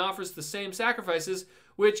again, he offers the same sacrifices,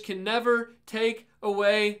 which can never take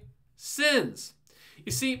away sins.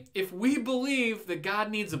 You see, if we believe that God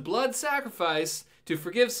needs a blood sacrifice to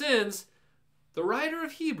forgive sins, the writer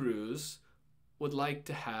of Hebrews would like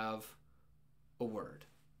to have a word.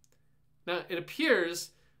 Now, it appears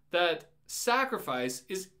that sacrifice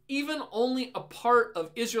is even only a part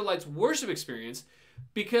of Israelites' worship experience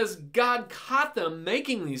because God caught them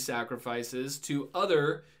making these sacrifices to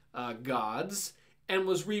other gods and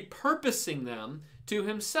was repurposing them to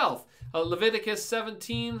himself. Leviticus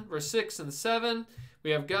 17, verse 6 and 7,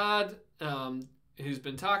 we have God who's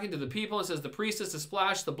been talking to the people and says, the priest is to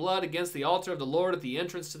splash the blood against the altar of the Lord at the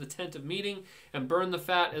entrance to the tent of meeting and burn the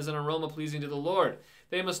fat as an aroma pleasing to the Lord.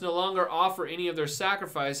 They must no longer offer any of their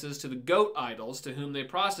sacrifices to the goat idols to whom they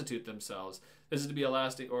prostitute themselves. This is to be a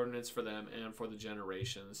lasting ordinance for them and for the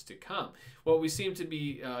generations to come. What we seem to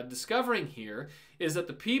be discovering here is that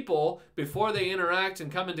the people, before they interact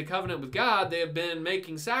and come into covenant with God, they have been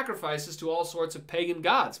making sacrifices to all sorts of pagan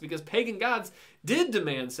gods, because pagan gods did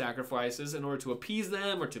demand sacrifices in order to appease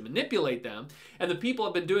them or to manipulate them. And the people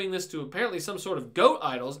have been doing this to apparently some sort of goat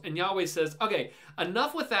idols. And Yahweh says, okay,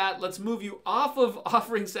 enough with that. Let's move you off of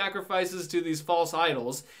offering sacrifices to these false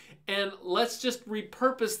idols. And let's just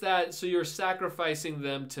repurpose that so you're sacrificing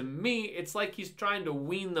them to me. It's like he's trying to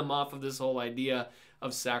wean them off of this whole idea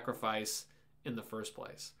of sacrifice in the first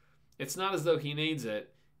place. It's not as though he needs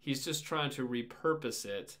it. He's just trying to repurpose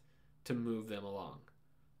it to move them along.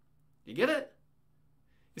 You get it?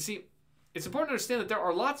 You see, it's important to understand that there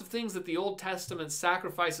are lots of things that the Old Testament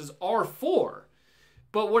sacrifices are for.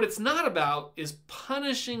 But what it's not about is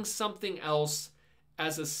punishing something else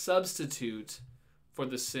as a substitute for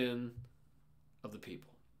the sin of the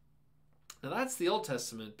people. Now that's the Old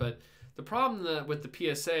Testament, but the problem with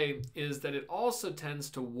the PSA is that it also tends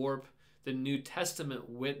to warp the New Testament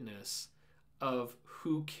witness of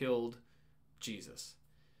who killed Jesus.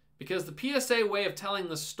 Because the PSA way of telling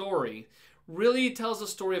the story really tells a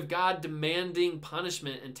story of God demanding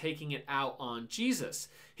punishment and taking it out on Jesus.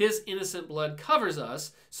 His innocent blood covers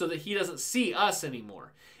us so that he doesn't see us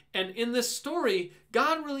anymore. And in this story,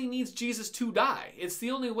 God really needs Jesus to die. It's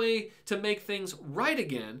the only way to make things right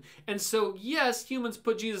again. And so, yes, humans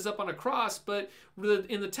put Jesus up on a cross, but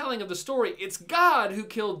in the telling of the story, it's God who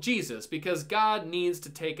killed Jesus because God needs to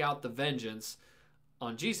take out the vengeance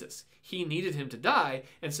on Jesus. He needed him to die,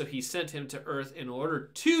 and so he sent him to earth in order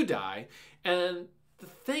to die. And the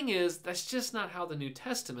thing is, that's just not how the New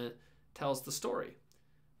Testament tells the story.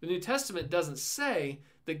 The New Testament doesn't say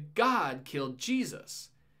that God killed Jesus.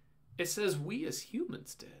 It says we as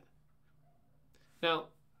humans did. Now,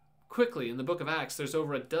 quickly, in the book of Acts, there's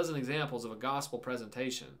over a dozen examples of a gospel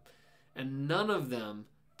presentation, and none of them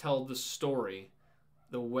tell the story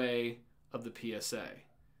the way of the PSA.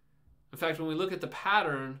 In fact, when we look at the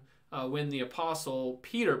pattern when the apostle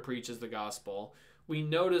Peter preaches the gospel, we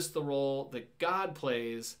notice the role that God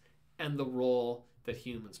plays and the role that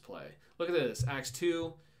humans play. Look at this, Acts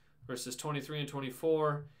 2, verses 23 and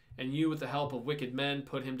 24. And you, with the help of wicked men,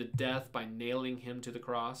 put him to death by nailing him to the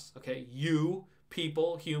cross. Okay, you,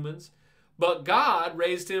 people, humans. But God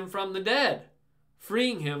raised him from the dead,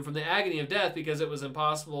 freeing him from the agony of death because it was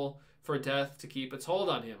impossible for death to keep its hold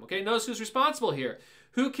on him. Okay, notice who's responsible here.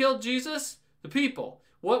 Who killed Jesus? The people.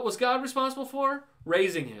 What was God responsible for?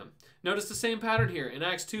 Raising him. Notice the same pattern here in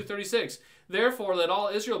Acts 2:36. Therefore, let all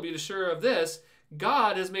Israel be assured of this.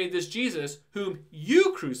 God has made this Jesus, whom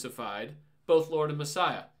you crucified, both Lord and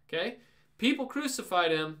Messiah. Okay? People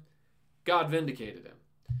crucified him. God vindicated him.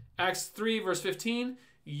 Acts 3, verse 15.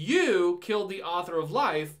 You killed the author of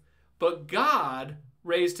life, but God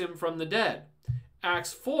raised him from the dead.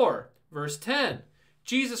 Acts 4, verse 10.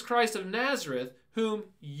 Jesus Christ of Nazareth, whom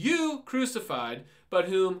you crucified, but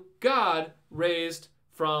whom God raised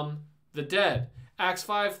from the dead. Acts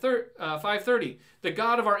 5:30. The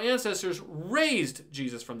God of our ancestors raised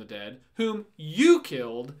Jesus from the dead, whom you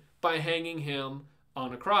killed by hanging him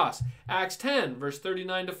on a cross. Acts 10, verse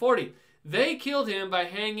 39 to 40. They killed him by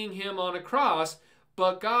hanging him on a cross,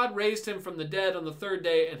 but God raised him from the dead on the third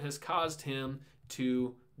day and has caused him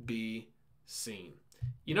to be seen.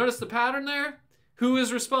 You notice the pattern there? Who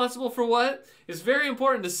is responsible for what? It's very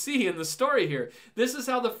important to see in the story here. This is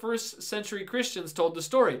how the first century Christians told the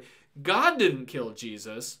story. God didn't kill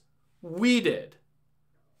Jesus. We did.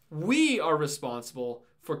 We are responsible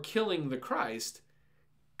for killing the Christ.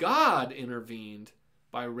 God intervened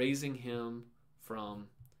by raising him from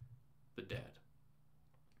the dead.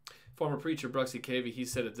 Former preacher Bruxy Cavey, he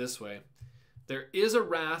said it this way. There is a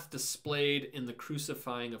wrath displayed in the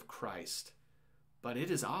crucifying of Christ, but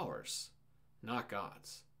it is ours, not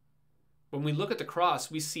God's. When we look at the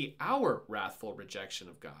cross, we see our wrathful rejection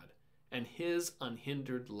of God and his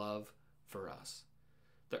unhindered love for us.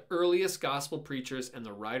 The earliest gospel preachers and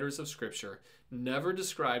the writers of Scripture never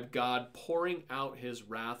described God pouring out his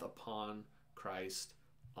wrath upon Christ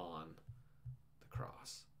on the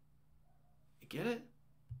cross. You get it?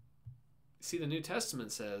 See, the New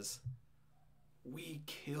Testament says, we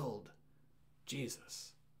killed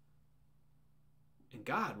Jesus. And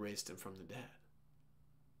God raised him from the dead.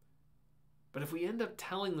 But if we end up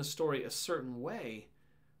telling the story a certain way,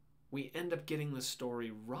 we end up getting the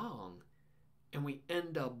story wrong, and we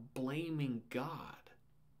end up blaming God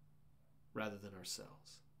rather than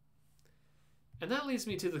ourselves. And that leads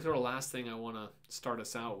me to the sort of last thing I want to start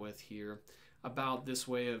us out with here about this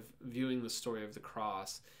way of viewing the story of the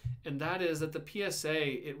cross. And that is that the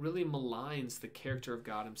PSA, it really maligns the character of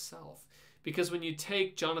God himself. Because when you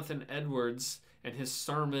take Jonathan Edwards and his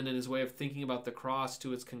sermon and his way of thinking about the cross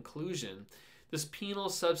to its conclusion, this penal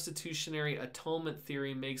substitutionary atonement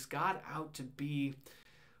theory makes God out to be,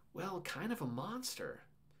 well, kind of a monster,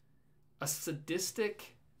 a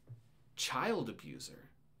sadistic child abuser,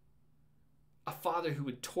 a father who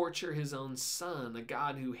would torture his own son, a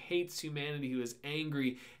God who hates humanity, who is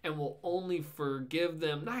angry and will only forgive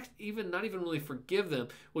them, not even really forgive them,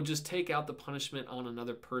 will just take out the punishment on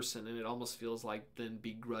another person, and it almost feels like then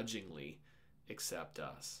begrudgingly accept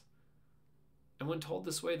us. And when told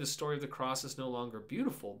this way, the story of the cross is no longer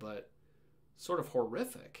beautiful, but sort of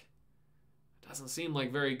horrific. It doesn't seem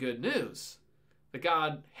like very good news. That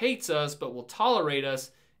God hates us, but will tolerate us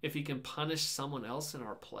if he can punish someone else in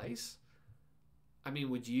our place. I mean,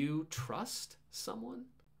 would you trust someone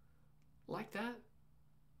like that?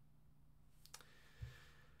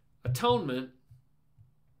 Atonement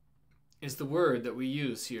is the word that we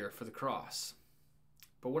use here for the cross.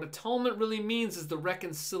 But what atonement really means is the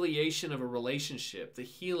reconciliation of a relationship, the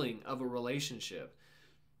healing of a relationship.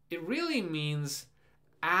 It really means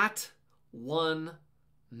at one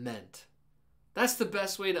meant. That's the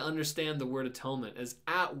best way to understand the word atonement, is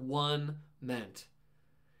at one meant.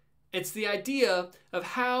 It's the idea of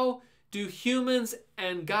how do humans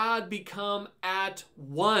and God become at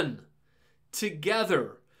one,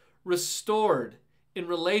 together, restored in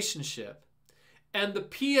relationship. And the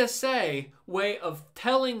PSA way of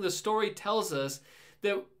telling the story tells us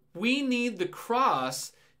that we need the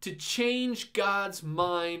cross to change God's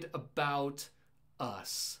mind about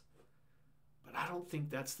us. But I don't think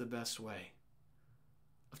that's the best way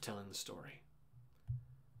of telling the story.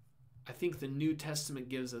 I think the New Testament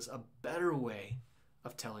gives us a better way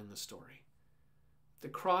of telling the story. The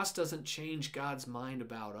cross doesn't change God's mind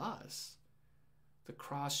about us. The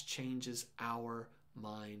cross changes our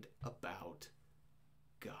mind about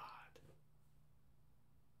God.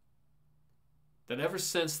 That ever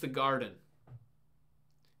since the garden,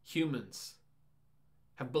 humans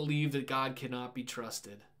have believed that God cannot be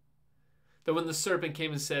trusted. That when the serpent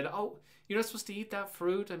came and said, "Oh, you're not supposed to eat that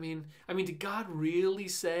fruit. I mean, did God really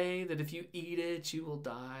say that if you eat it, you will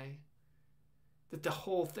die?" That the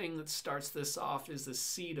whole thing that starts this off is the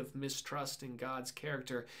seed of mistrust in God's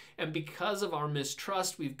character. And because of our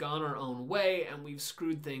mistrust, we've gone our own way and we've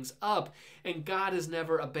screwed things up. And God has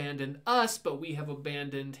never abandoned us, but we have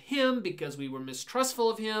abandoned him because we were mistrustful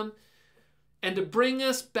of him. And to bring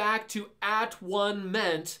us back to at one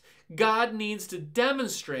meant, God needs to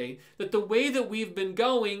demonstrate that the way that we've been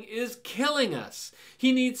going is killing us.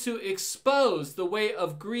 He needs to expose the way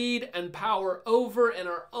of greed and power over and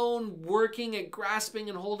our own working at grasping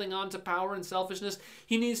and holding on to power and selfishness.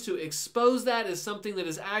 He needs to expose that as something that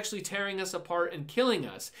is actually tearing us apart and killing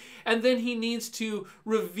us. And then he needs to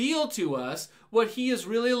reveal to us what he is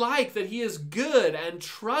really like, that he is good and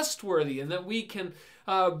trustworthy, and that we can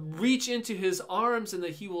reach into his arms, and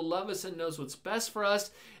that he will love us and knows what's best for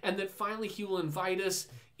us, and that finally he will invite us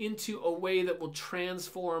into a way that will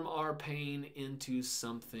transform our pain into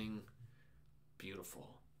something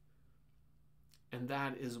beautiful. And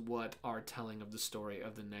that is what our telling of the story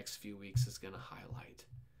of the next few weeks is going to highlight.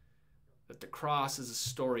 That the cross is a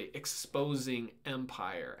story exposing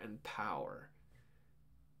empire and power,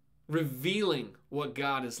 revealing what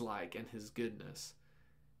God is like and his goodness,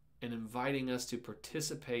 and inviting us to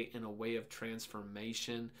participate in a way of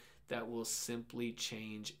transformation that will simply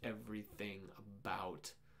change everything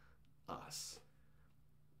about us.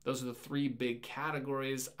 Those are the three big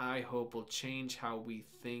categories I hope will change how we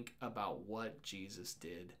think about what Jesus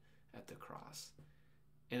did at the cross.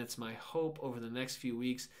 And it's my hope over the next few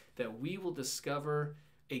weeks that we will discover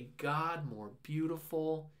a God more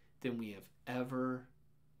beautiful than we have ever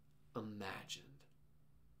imagined,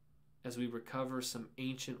 as we recover some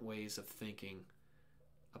ancient ways of thinking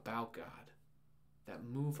about God that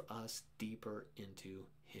move us deeper into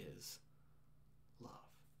his love.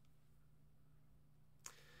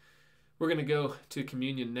 We're going to go to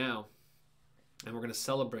communion now, and we're going to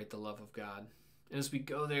celebrate the love of God. And as we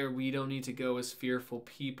go there, we don't need to go as fearful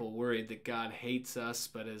people, worried that God hates us,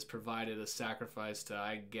 but has provided a sacrifice to,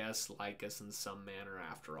 I guess, like us in some manner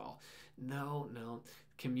after all. No.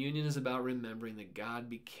 Communion is about remembering that God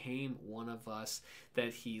became one of us,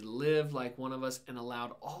 that he lived like one of us and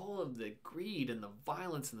allowed all of the greed and the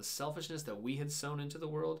violence and the selfishness that we had sown into the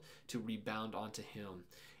world to rebound onto him,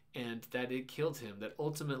 and that it killed him, that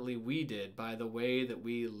ultimately we did by the way that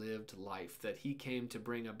we lived life, that he came to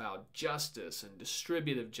bring about justice and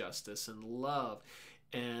distributive justice and love,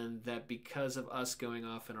 and that because of us going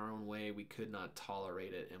off in our own way, we could not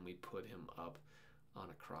tolerate it and we put him up on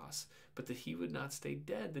a cross, but that he would not stay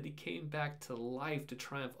dead, that he came back to life to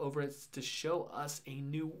triumph over it, to show us a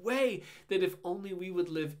new way, that if only we would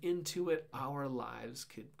live into it, our lives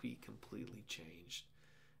could be completely changed.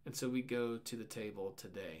 And so we go to the table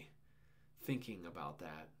today thinking about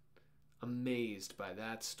that, amazed by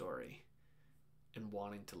that story, and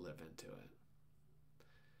wanting to live into it.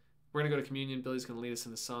 We're going to go to communion. Billy's going to lead us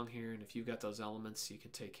in a song here, and if you've got those elements, you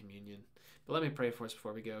can take communion. But let me pray for us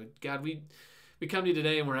before we go. God, we come to you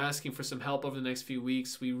today and we're asking for some help over the next few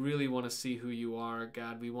weeks. We really want to see who you are,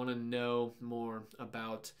 God. We want to know more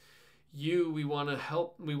about you. We want to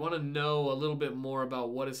help. We want to know a little bit more about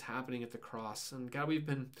what is happening at the cross. And God, we've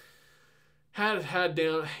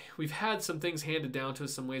had some things handed down to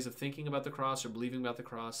us, some ways of thinking about the cross or believing about the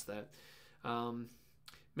cross that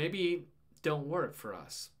maybe don't work for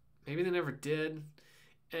us. Maybe they never did,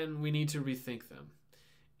 and we need to rethink them.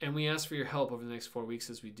 And we ask for your help over the next 4 weeks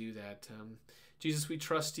as we do that. Jesus, we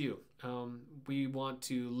trust you. We want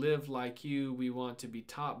to live like you. We want to be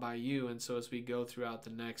taught by you. And so as we go throughout the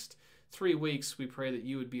next 3 weeks, we pray that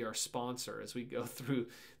you would be our sponsor as we go through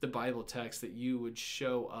the Bible text, that you would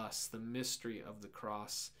show us the mystery of the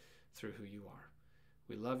cross through who you are.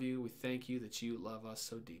 We love you. We thank you that you love us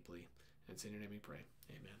so deeply. And it's in your name we pray.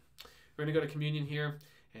 Amen. We're going to go to communion here,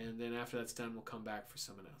 and then after that's done, we'll come back for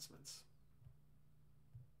some announcements.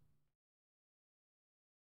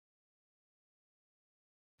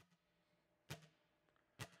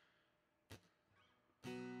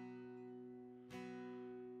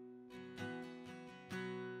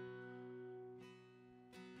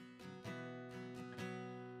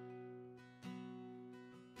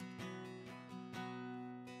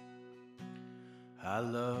 I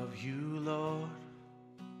love you, Lord.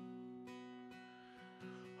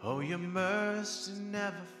 Oh, your mercy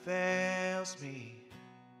never fails me.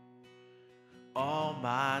 All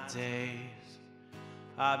my days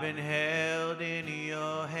I've been held in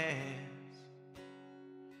your hands.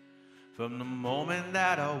 From the moment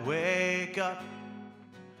that I wake up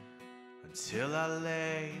until I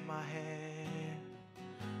lay my head,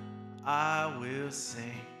 I will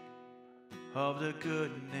sing of the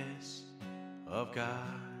goodness of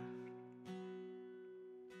God.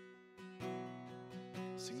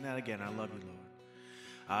 Sing that again. I love you, Lord.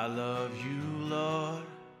 I love you, Lord.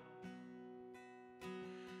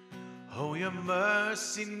 Oh, your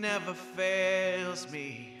mercy never fails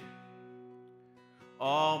me.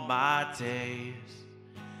 All my days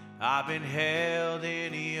I've been held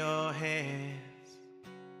in your hands.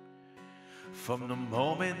 From the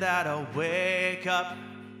moment that I wake up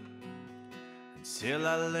until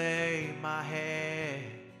I lay my head,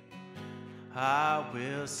 I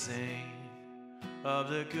will sing of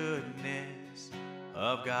the goodness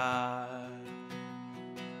of God.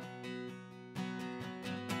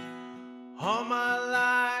 All my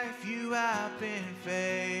life you have been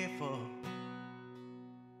faithful.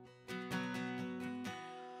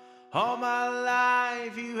 All my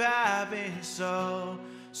life you have been so,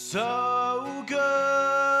 so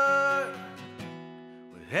good.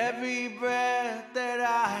 With every breath that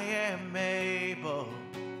I am able,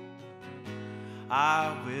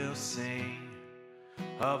 I will sing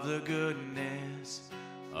of the goodness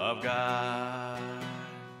of God.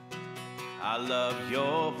 I love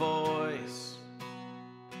your voice.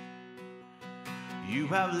 You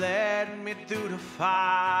have led me through the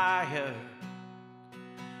fire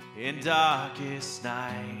in darkest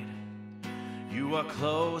night. You are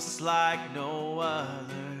close like no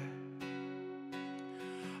other.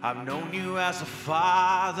 I've known you as a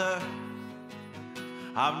father.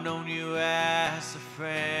 I've known you as a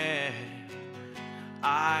friend.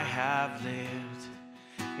 I have lived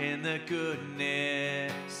in the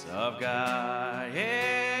goodness of God.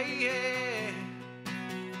 Yeah, yeah.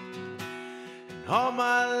 And all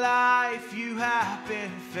my life you have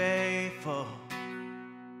been faithful.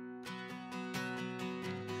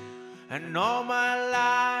 And all my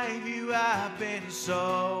life you have been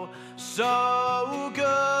so, so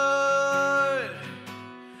good.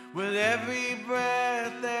 With every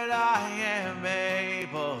breath that I am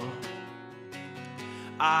able,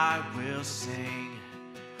 I will sing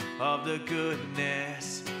of the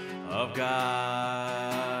goodness of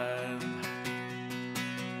God.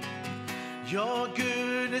 Your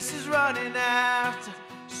goodness is running after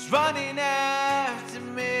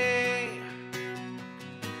me.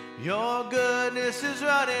 Your goodness is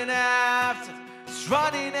running after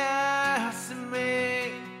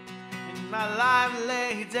me. In my life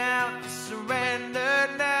laid down, surrender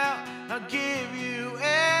now. I'll give you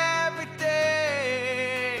everything.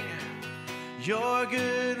 Your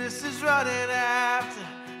goodness is running after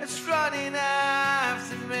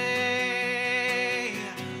me.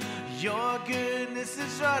 Your goodness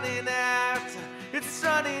is running after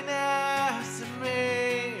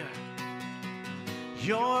me.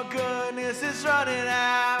 Your goodness is running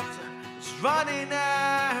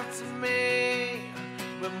after me.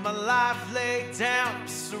 With my life laid down,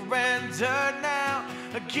 surrender now.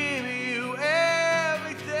 I give you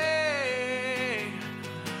everything.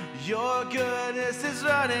 Your goodness is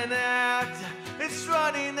running after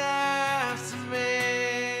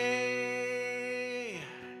me.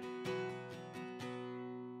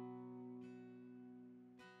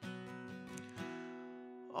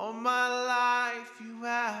 All my life you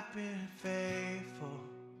have been faithful.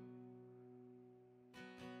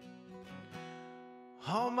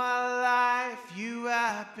 All my life you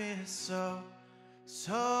have been so,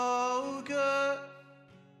 so good.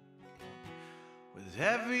 With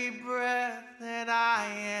every breath that I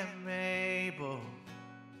am able,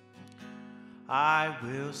 I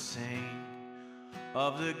will sing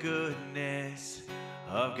of the goodness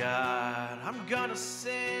of God. I'm gonna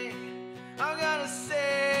sing.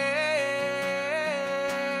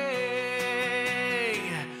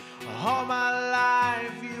 All my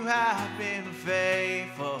life you have been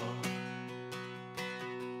faithful.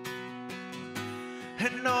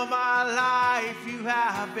 And all my life you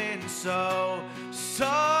have been so, so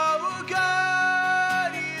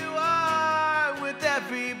good. You are with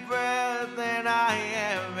every breath that I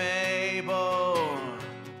am able.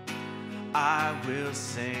 I will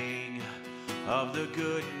sing of the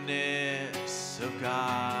goodness of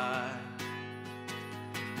God.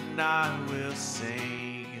 And I will sing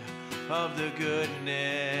of the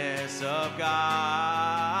goodness of God.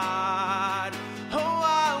 Oh,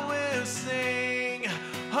 I will sing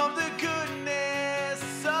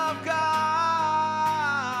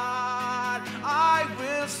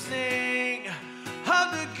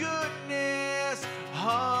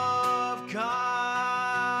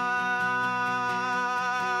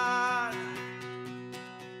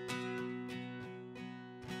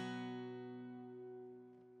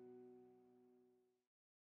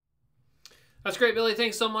That's great, Billy.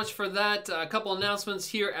 Thanks so much for that. A couple announcements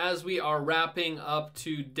here as we are wrapping up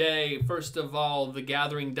today. First of all, the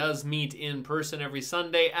gathering does meet in person every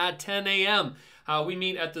Sunday at 10 a.m. We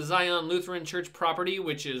meet at the Zion Lutheran Church property,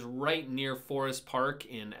 which is right near Forest Park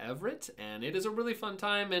in Everett, and it is a really fun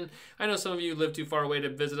time. And I know some of you live too far away to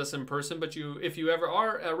visit us in person, but if you ever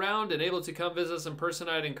are around and able to come visit us in person,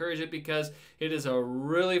 I'd encourage it because it is a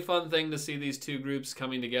really fun thing to see these two groups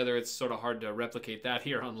coming together. It's sort of hard to replicate that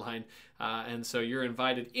here online. And so you're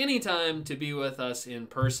invited anytime to be with us in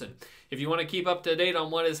person. If you want to keep up to date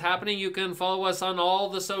on what is happening, you can follow us on all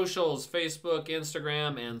the socials, Facebook,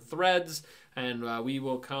 Instagram, and Threads. And we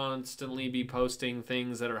will constantly be posting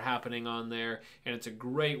things that are happening on there. And it's a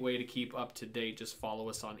great way to keep up to date. Just follow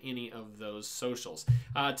us on any of those socials.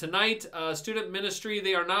 Tonight, student ministry,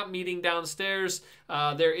 they are not meeting downstairs.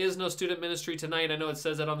 There is no student ministry tonight. I know it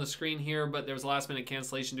says that on the screen here, but there was a last minute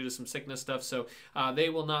cancellation due to some sickness stuff. So they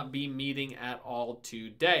will not be meeting at all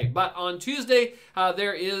today. But on Tuesday,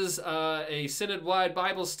 there is a synod-wide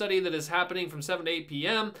Bible study that is happening from 7 to 8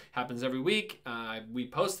 p.m. Happens every week. We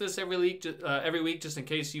post this every week just in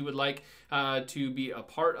case you would like to be a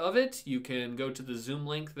part of it. You can go to the Zoom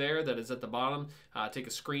link there that is at the bottom, take a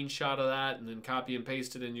screenshot of that, and then copy and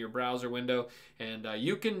paste it in your browser window. And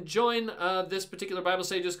you can join this particular Bible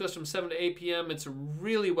study. It just goes from 7 to 8 p.m. It's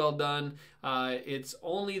really well done. It's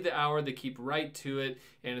only the hour. They keep right to it.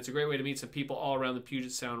 And it's a great way to meet some people all around the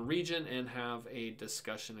Puget Sound region and have a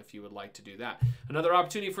discussion if you would like to do that. Another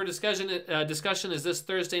opportunity for discussion is this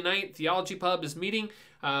Thursday night. Theology Pub is meeting.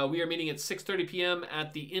 We are meeting at 6:30 p.m.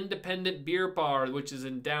 at the Independent Beer Bar, which is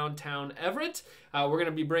in downtown Everett. We're going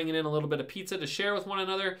to be bringing in a little bit of pizza to share with one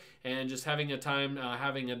another and just having a time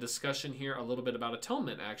having a discussion here a little bit about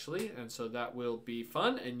atonement, actually. And so that will be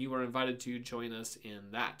fun, and you are invited to join us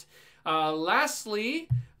in that. Lastly,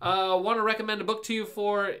 I want to recommend a book to you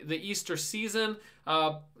for the Easter season.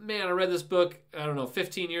 Man, I read this book,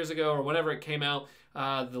 15 years ago or whenever it came out,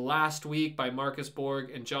 The Last Week by Marcus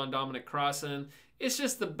Borg and John Dominic Crossan. It's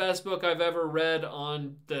just the best book I've ever read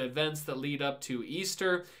on the events that lead up to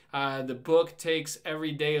Easter. The book takes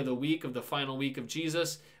every day of the week of the final week of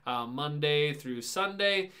Jesus, Monday through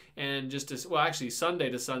Sunday, and Sunday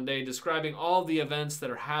to Sunday, describing all the events that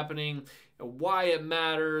are happening, why it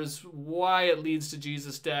matters, why it leads to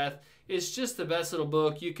Jesus' death. It's just the best little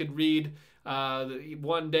book you could read.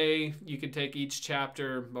 One day you can take each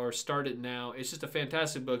chapter or start it now. It's just a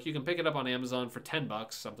fantastic book. You can pick it up on Amazon for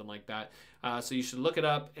 $10, something like that. So you should look it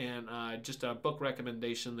up, and just a book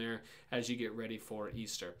recommendation there as you get ready for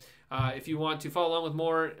Easter. If you want to follow along with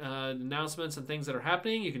more announcements and things that are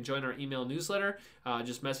happening, you can join our email newsletter.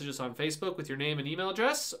 Just message us on Facebook with your name and email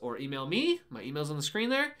address, or email me. My email's on the screen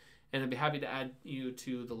there. And I'd be happy to add you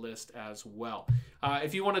to the list as well.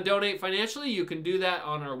 If you want to donate financially, you can do that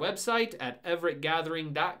on our website at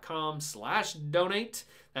everettgathering.com/donate.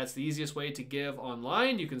 That's the easiest way to give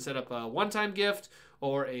online. You can set up a one-time gift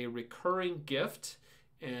or a recurring gift.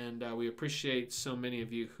 And we appreciate so many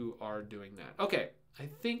of you who are doing that. Okay, I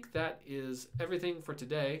think that is everything for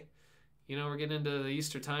today. We're getting into the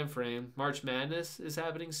Easter time frame. March Madness is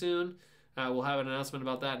happening soon. We'll have an announcement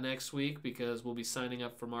about that next week because we'll be signing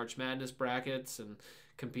up for March Madness brackets and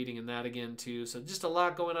competing in that again too. So just a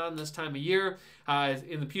lot going on this time of year.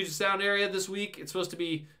 In the Puget Sound area this week, it's supposed to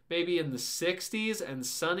be maybe in the 60s and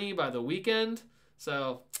sunny by the weekend.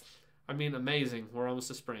 So, amazing. We're almost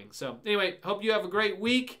to spring. So anyway, hope you have a great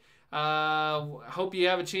week. Hope you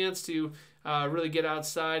have a chance to really get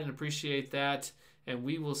outside and appreciate that. And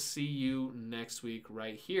we will see you next week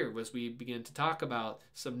right here as we begin to talk about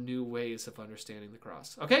some new ways of understanding the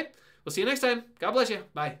cross. Okay? We'll see you next time. God bless you.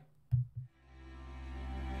 Bye.